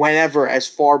whenever as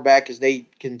far back as they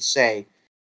can say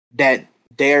that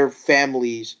their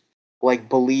families like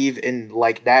believe in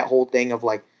like that whole thing of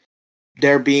like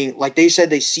there being like they said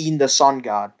they seen the sun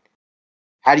god.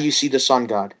 How do you see the sun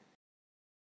god?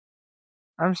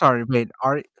 I'm sorry, wait,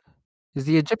 is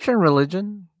the Egyptian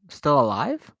religion still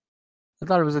alive? I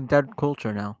thought it was a dead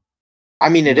culture now. I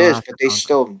mean it is, but they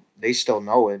still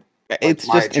know it. It's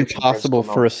just impossible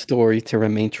for a story to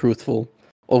remain truthful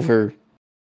over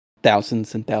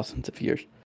thousands and thousands of years.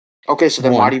 Okay, so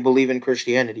then why do you believe in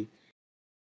Christianity?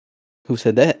 Who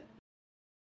said that?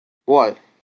 What?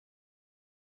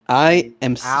 I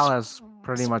am Al has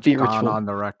pretty much gone on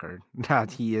the record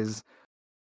that he is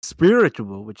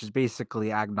spiritual, which is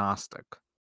basically agnostic.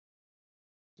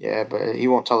 Yeah, but he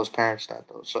won't tell his parents that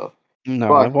though. So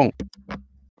no, I won't.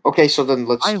 Okay, so then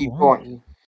let's keep going.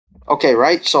 Okay,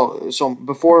 right. So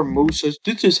before Moose says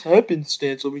this is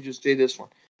happenstance, let me just say this one.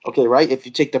 Okay, right. If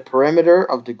you take the perimeter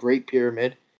of the Great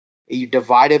Pyramid, you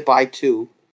divide it by 2,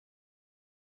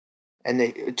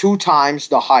 and 2 times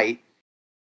the height,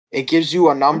 it gives you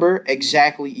a number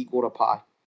exactly equal to pi.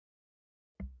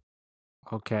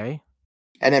 Okay.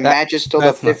 And it matches to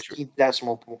the 15th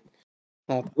decimal point.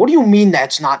 What do you mean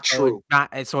that's not true?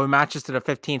 So it matches to the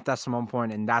 15th decimal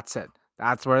point, and that's it.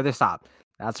 That's where they stop.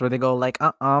 That's where they go like,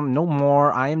 no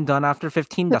more. I am done after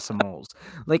 15 decimals.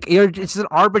 Like it's an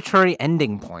arbitrary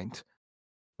ending point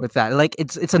with that. Like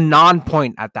it's a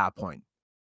non-point at that point.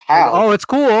 How? Like, it's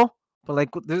cool, but like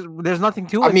there's nothing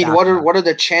to it. I mean, what are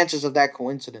the chances of that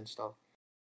coincidence though?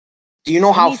 Do you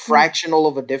know how fractional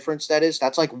of a difference that is?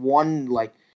 That's like one,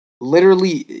 like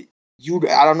literally.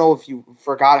 I don't know if you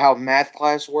forgot how math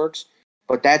class works,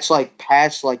 but that's like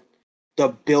past like the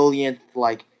billionth.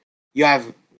 Like you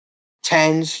have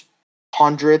tens,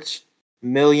 hundreds,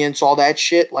 millions, all that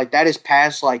shit. Like that is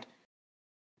past like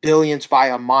billions by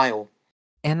a mile.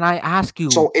 And I ask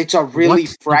you, so it's a really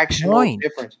fractional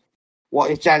difference.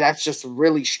 Well, that's just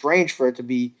really strange for it to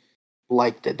be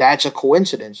like that's a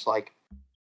coincidence. Like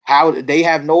how they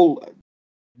have no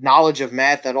knowledge of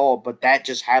math at all, but that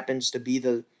just happens to be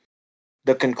the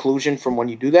conclusion from when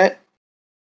you do that.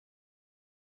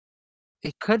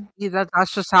 It could be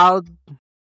that's just how.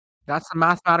 That's the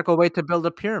mathematical way to build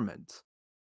a pyramid.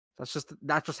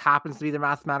 That just happens to be the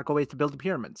mathematical way to build the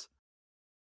pyramids.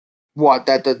 What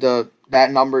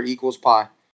that number equals pi?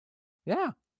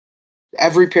 Yeah.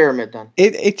 Every pyramid then.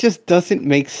 It just doesn't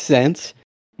make sense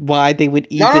why they would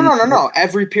even. No.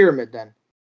 Every pyramid then.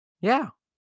 Yeah.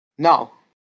 No.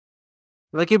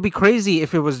 Like it'd be crazy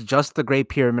if it was just the Great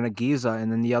Pyramid of Giza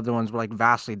and then the other ones were like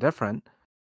vastly different.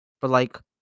 But like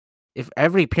if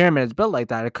every pyramid is built like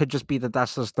that, it could just be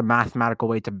that's just the mathematical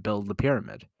way to build the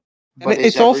pyramid. But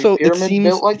it's also it seems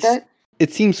built like that.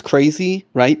 It seems crazy,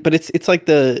 right? But it's like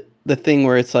the thing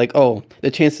where it's like, oh,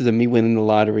 the chances of me winning the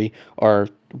lottery are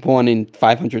 1 in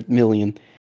 500 million.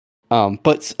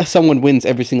 But someone wins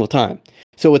every single time.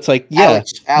 So it's like, yeah,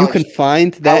 Alex, you can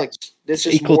find that Alex, this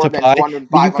is equal more to than 1 in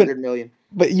 500 million.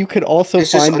 But you could also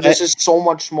find that this is so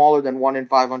much smaller than 1 in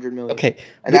 500 million. Okay,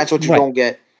 and that's what you don't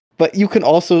get. But you can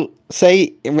also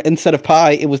say instead of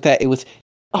pi, it's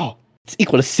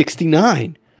equal to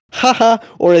 69. Haha,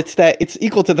 or it's that it's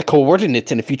equal to the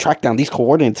coordinates, and if you track down these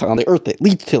coordinates on the Earth, it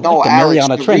leads to the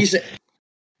Mariana Trench.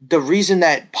 The reason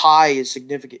that pi is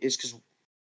significant is because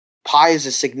pi is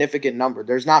a significant number.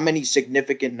 There's not many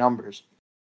significant numbers,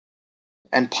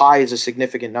 and pi is a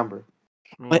significant number.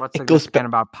 What's significant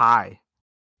about pi?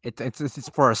 It's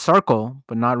for a circle,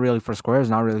 but not really for squares,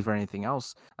 not really for anything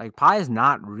else. Like pi is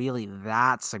not really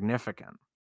that significant.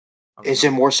 Is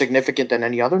it more significant than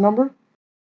any other number?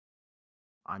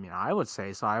 I mean, I would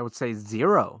say so. I would say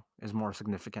 0 is more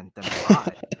significant than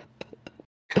pi.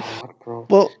 God, bro.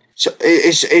 Well, so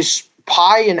is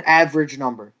pi an average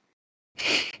number?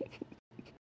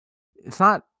 It's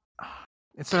not.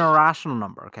 It's an irrational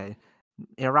number. Okay,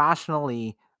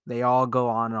 irrationally, they all go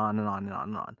on and on and on and on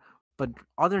and on. But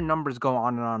other numbers go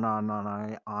on and on and on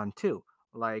and on too,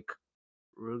 like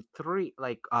 √3,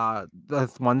 like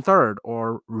that's 1/3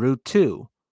 or √2.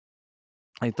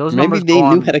 Like those Maybe numbers they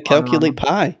knew how to calculate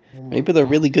pi. Maybe they're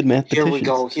really good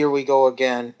mathematicians. Here we go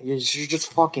again. You're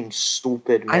just fucking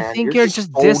stupid, man. I think you're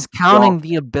just discounting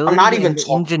the ability and the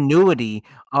ingenuity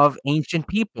of ancient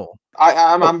people.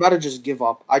 I'm about to just give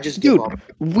up. I just give up.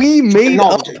 We made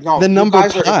up the number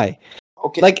pi.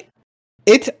 Okay. Like,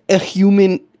 it's a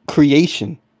human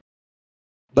creation.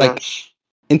 Like,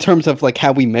 in terms of like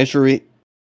how we measure it.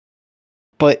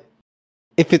 But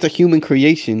if it's a human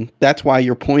creation, that's why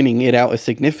you're pointing it out as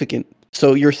significant.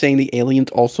 So you're saying the aliens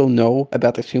also know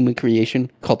about this human creation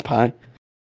called pi?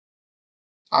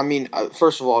 I mean,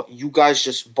 first of all, you guys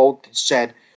just both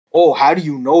said, "Oh, how do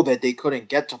you know that they couldn't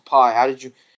get to pi? How did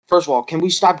you?" First of all, can we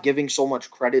stop giving so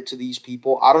much credit to these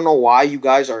people? I don't know why you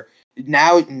guys are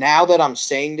now that I'm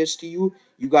saying this to you,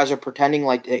 you guys are pretending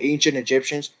like the ancient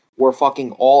Egyptians were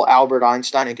fucking all Albert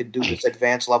Einstein and could do this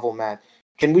advanced level math.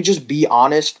 Can we just be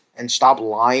honest and stop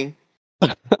lying?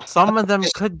 Some of them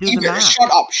could do the math.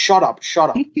 Shut up.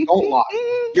 Don't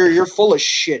lie. You're full of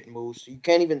shit, Moose. You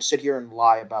can't even sit here and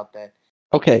lie about that.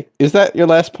 Okay, is that your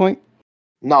last point?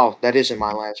 No, that isn't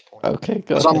my last point. Okay, go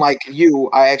Because ahead. unlike you,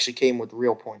 I actually came with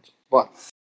real points. But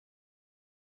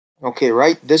okay,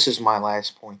 right? This is my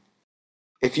last point.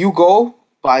 If you go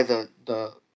by the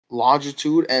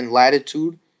longitude and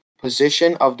latitude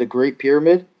position of the Great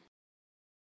Pyramid,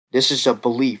 this is a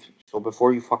belief. So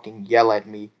before you fucking yell at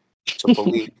me, it's a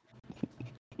belief.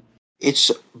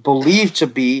 It's believed to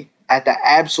be at the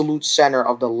absolute center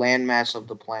of the landmass of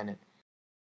the planet.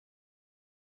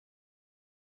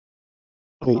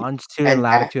 Longitude and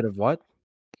latitude of what?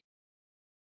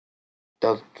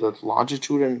 The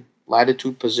longitude and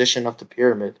latitude position of the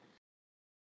pyramid.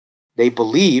 They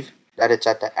believe that it's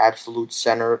at the absolute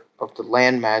center of the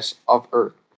landmass of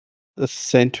Earth. The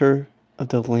center of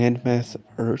the landmass of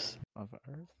Earth?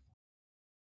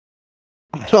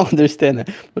 I don't understand that.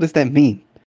 What does that mean?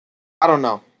 I don't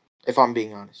know, if I'm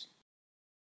being honest.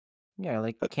 Yeah,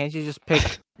 like, can't you just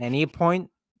pick any point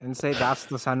and say that's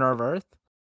the center of Earth?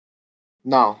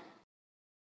 No.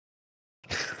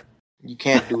 You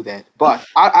can't do that. But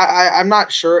I'm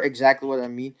not sure exactly what I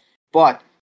mean. But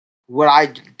what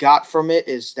I got from it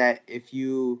is that if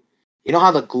you know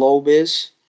how the globe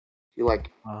is? You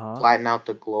like flatten out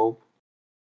the globe.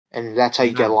 And that's how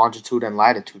you get longitude and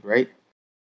latitude, right?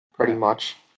 Pretty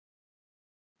much.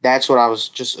 That's what I was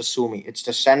just assuming. It's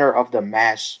the center of the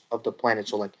mass of the planet.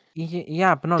 So like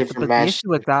yeah, but no, but the issue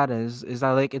with that is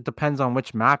that like it depends on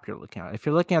which map you're looking at. If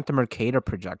you're looking at the Mercator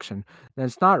projection, then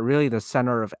it's not really the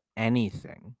center of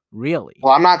anything, really.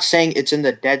 Well, I'm not saying it's in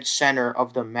the dead center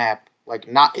of the map, like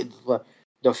not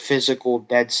the physical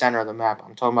dead center of the map.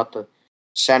 I'm talking about the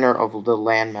center of the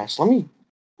landmass. Let me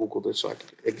Google this so I can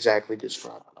exactly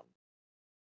describe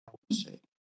it.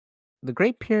 The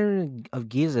Great Pyramid of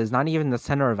Giza is not even the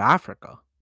center of Africa.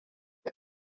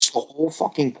 It's the whole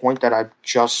fucking point that I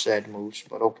just said, Moose,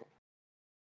 but okay.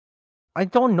 I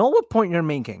don't know what point you're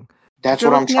making. That's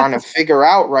what I'm trying to figure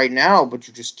out right now, but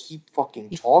you just keep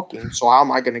fucking talking, so how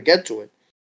am I going to get to it?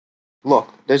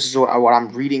 Look, this is what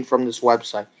I'm reading from this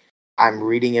website. I'm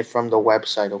reading it from the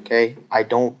website, okay? I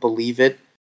don't believe it,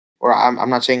 or I'm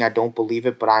not saying I don't believe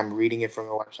it, but I'm reading it from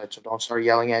the website, so don't start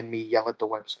yelling at me, yell at the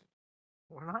website.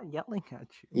 We're not yelling at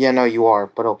you. Yeah, no, you are,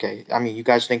 but okay. I mean, you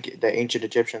guys think the ancient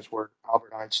Egyptians were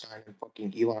Albert Einstein and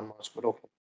fucking Elon Musk, but okay.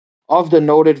 Of the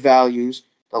noted values,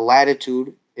 the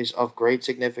latitude is of great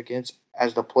significance,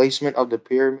 as the placement of the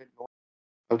pyramid north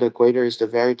of the equator is the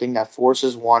very thing that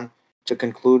forces one to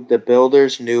conclude the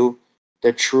builders knew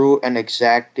the true and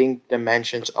exacting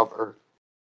dimensions of Earth.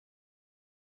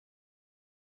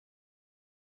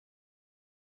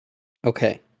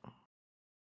 Okay.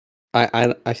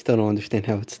 I still don't understand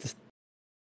how it's the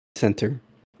center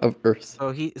of Earth.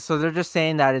 So they're just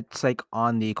saying that it's like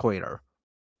on the equator,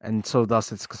 and so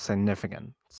thus it's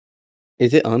significant.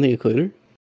 Is it on the equator?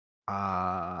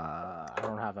 I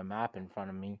don't have a map in front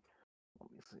of me. Let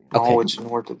me see. Okay. Oh, it's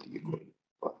north of the equator.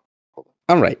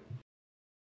 All right.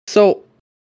 So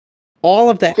all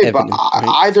of that evidence. But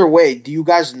either way, do you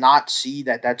guys not see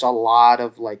that that's a lot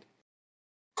of like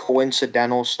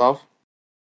coincidental stuff.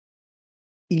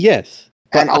 Yes.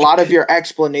 And a lot of your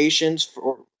explanations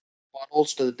for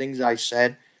funnels to the things I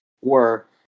said were,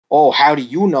 oh, how do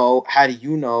you know? How do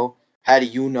you know? How do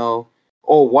you know?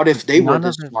 Oh, what if they were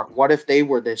this smart? What if they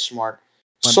were this smart?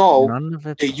 So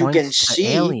you can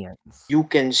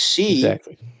see,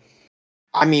 exactly.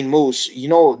 I mean, Moose, you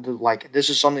know, like this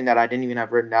is something that I didn't even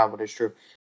have written down, but it's true.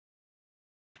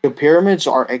 The pyramids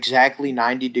are exactly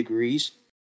 90 degrees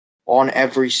on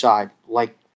every side,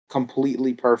 like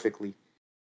completely perfectly.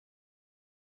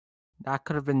 That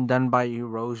could have been done by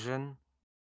erosion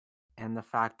and the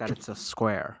fact that it's a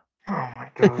square. Oh my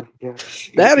god,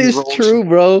 yes. That is true,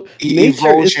 bro.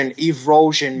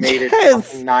 Erosion made it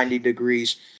fucking 90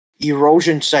 degrees.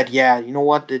 Erosion said, yeah, you know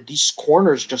what? These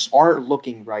corners just aren't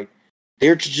looking right.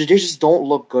 They just don't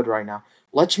look good right now.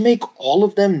 Let's make all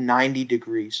of them 90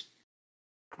 degrees.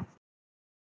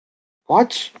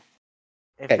 What?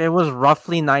 If it was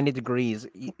roughly 90 degrees,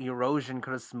 erosion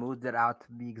could have smoothed it out to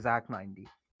the exact 90.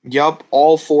 Yup,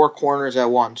 all four corners at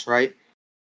once, right?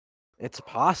 It's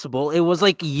possible. It was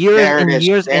like years and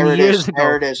years and years ago.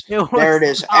 There it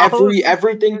is.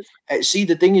 Everything. See,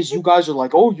 the thing is, you guys are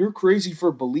like, "Oh, you're crazy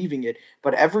for believing it,"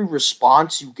 but every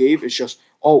response you gave is just,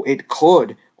 "Oh, it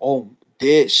could." Oh,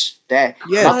 this, that.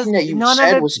 Yeah. Nothing that you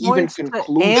said was even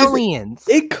conclusive. Aliens.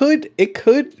 It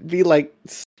could be like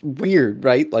weird,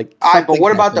 right? Like, but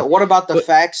what about the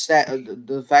facts that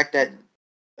the fact that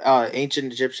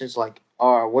ancient Egyptians like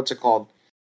what's it called?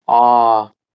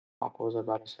 What was I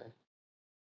about to say?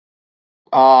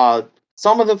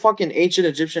 Some of the fucking ancient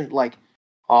Egyptian like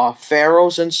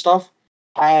pharaohs and stuff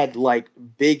had like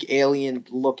big alien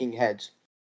looking heads.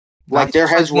 Like their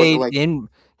heads were like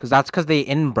because they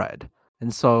inbred,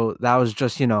 and so that was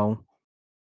just a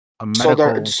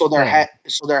medical. So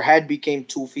their head became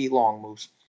 2 feet long. Moose.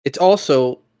 It's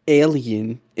also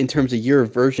alien in terms of your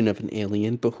version of an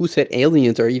alien, but who said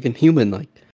aliens are even human-like?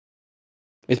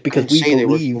 It's because we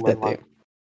believe that they're.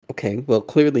 Okay, well,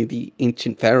 clearly the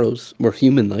ancient pharaohs were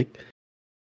human-like.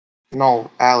 No,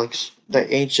 Alex.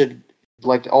 The ancient,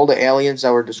 like all the aliens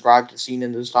that were described and seen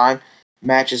in this time,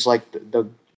 matches like the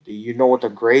you know what the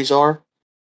Greys are?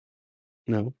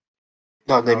 No.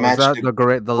 No, they match the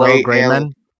little gray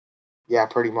men. Yeah,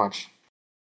 pretty much.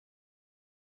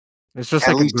 It's just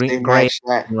like a gray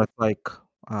with like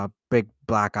big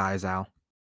black eyes out.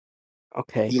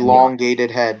 Okay.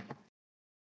 Elongated head.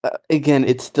 Again,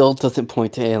 it still doesn't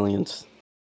point to aliens.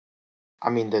 I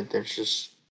mean, there's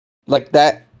just like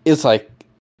that is like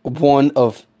one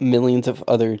of millions of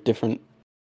other different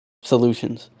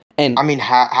solutions. And I mean,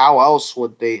 how else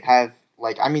would they have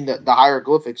like? I mean, the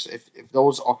hieroglyphics. If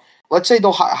those are, let's say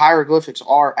the hieroglyphics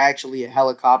are actually a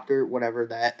helicopter, whatever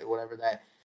that,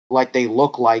 like they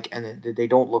look like, and they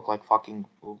don't look like fucking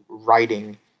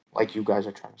writing, like you guys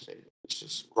are trying to say. It's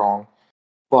just wrong.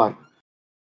 But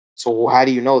so how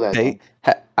do you know that? Hey,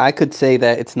 I could say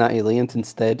that it's not aliens.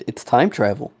 Instead, it's time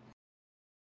travel.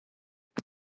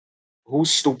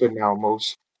 Who's stupid now,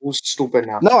 Mose? Who's stupid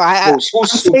now? No, I'm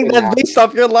saying that based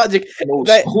off your logic.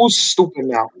 Who's stupid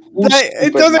now?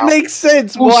 It doesn't make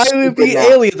sense. Why would it be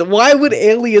aliens? Why would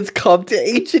aliens come to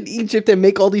ancient Egypt and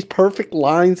make all these perfect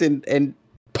lines and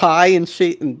pie and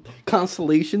shit and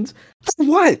constellations? For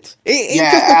what? It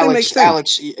just doesn't make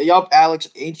sense. Alex,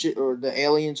 ancient or the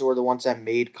aliens were the ones that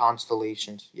made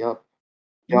constellations. Yup.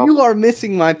 You are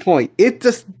missing my point. It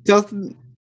just doesn't.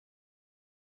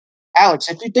 Alex,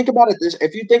 if you think about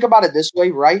it this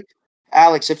way, right?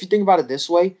 Alex, if you think about it this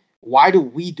way, why do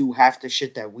we do half the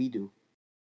shit that we do?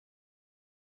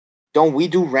 Don't we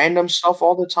do random stuff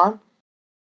all the time?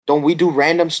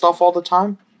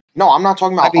 No, I'm not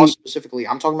talking about us specifically.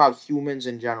 I'm talking about humans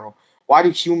in general. Why do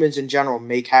humans in general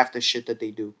make half the shit that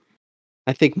they do?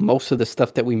 I think most of the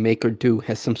stuff that we make or do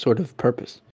has some sort of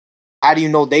purpose. How do you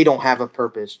know they don't have a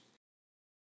purpose?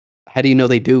 How do you know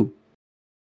they do?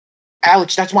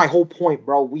 Alex, that's my whole point,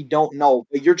 bro. We don't know,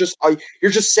 but you're just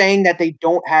saying that they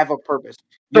don't have a purpose.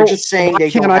 You're just saying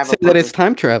they don't have a purpose. Why can't I say that it's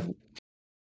time travel?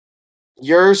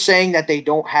 You're saying that they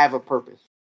don't have a purpose.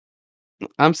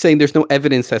 I'm saying there's no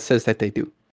evidence that says that they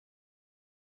do.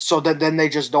 So then they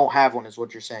just don't have one, is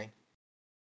what you're saying.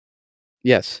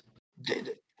 Yes.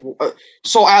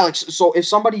 So Alex, if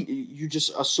somebody you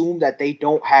just assume that they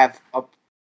don't have a,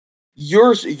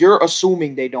 you're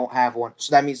assuming they don't have one,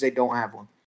 so that means they don't have one.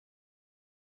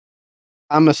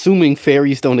 I'm assuming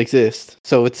fairies don't exist,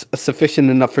 so it's sufficient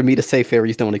enough for me to say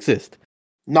fairies don't exist.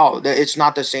 No, it's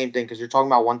not the same thing because you're talking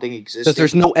about one thing existing. Because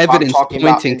there's no evidence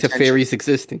pointing to fairies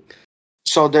existing.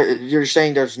 So you're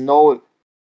saying there's no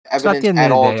evidence at the end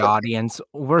at of all. The audience,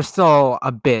 we're still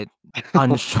a bit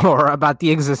unsure about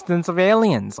the existence of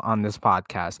aliens on this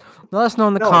podcast. Let us know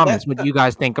in the comments what you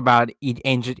guys think about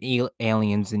ancient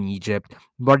aliens in Egypt.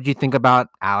 What did you think about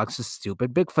Alex's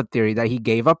stupid Bigfoot theory that he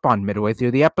gave up on midway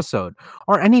through the episode?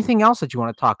 Or anything else that you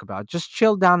want to talk about? Just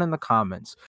chill down in the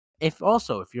comments. If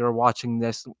you're watching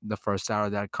this the first hour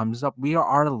that it comes up, we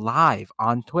are live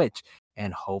on Twitch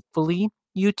and hopefully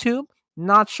YouTube.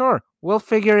 Not sure. We'll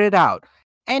figure it out.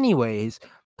 Anyways,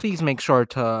 please make sure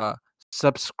to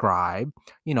subscribe,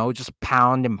 just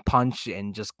pound and punch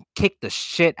and just kick the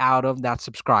shit out of that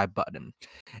subscribe button.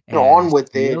 And on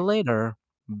with see it. you later.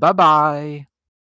 Bye-bye.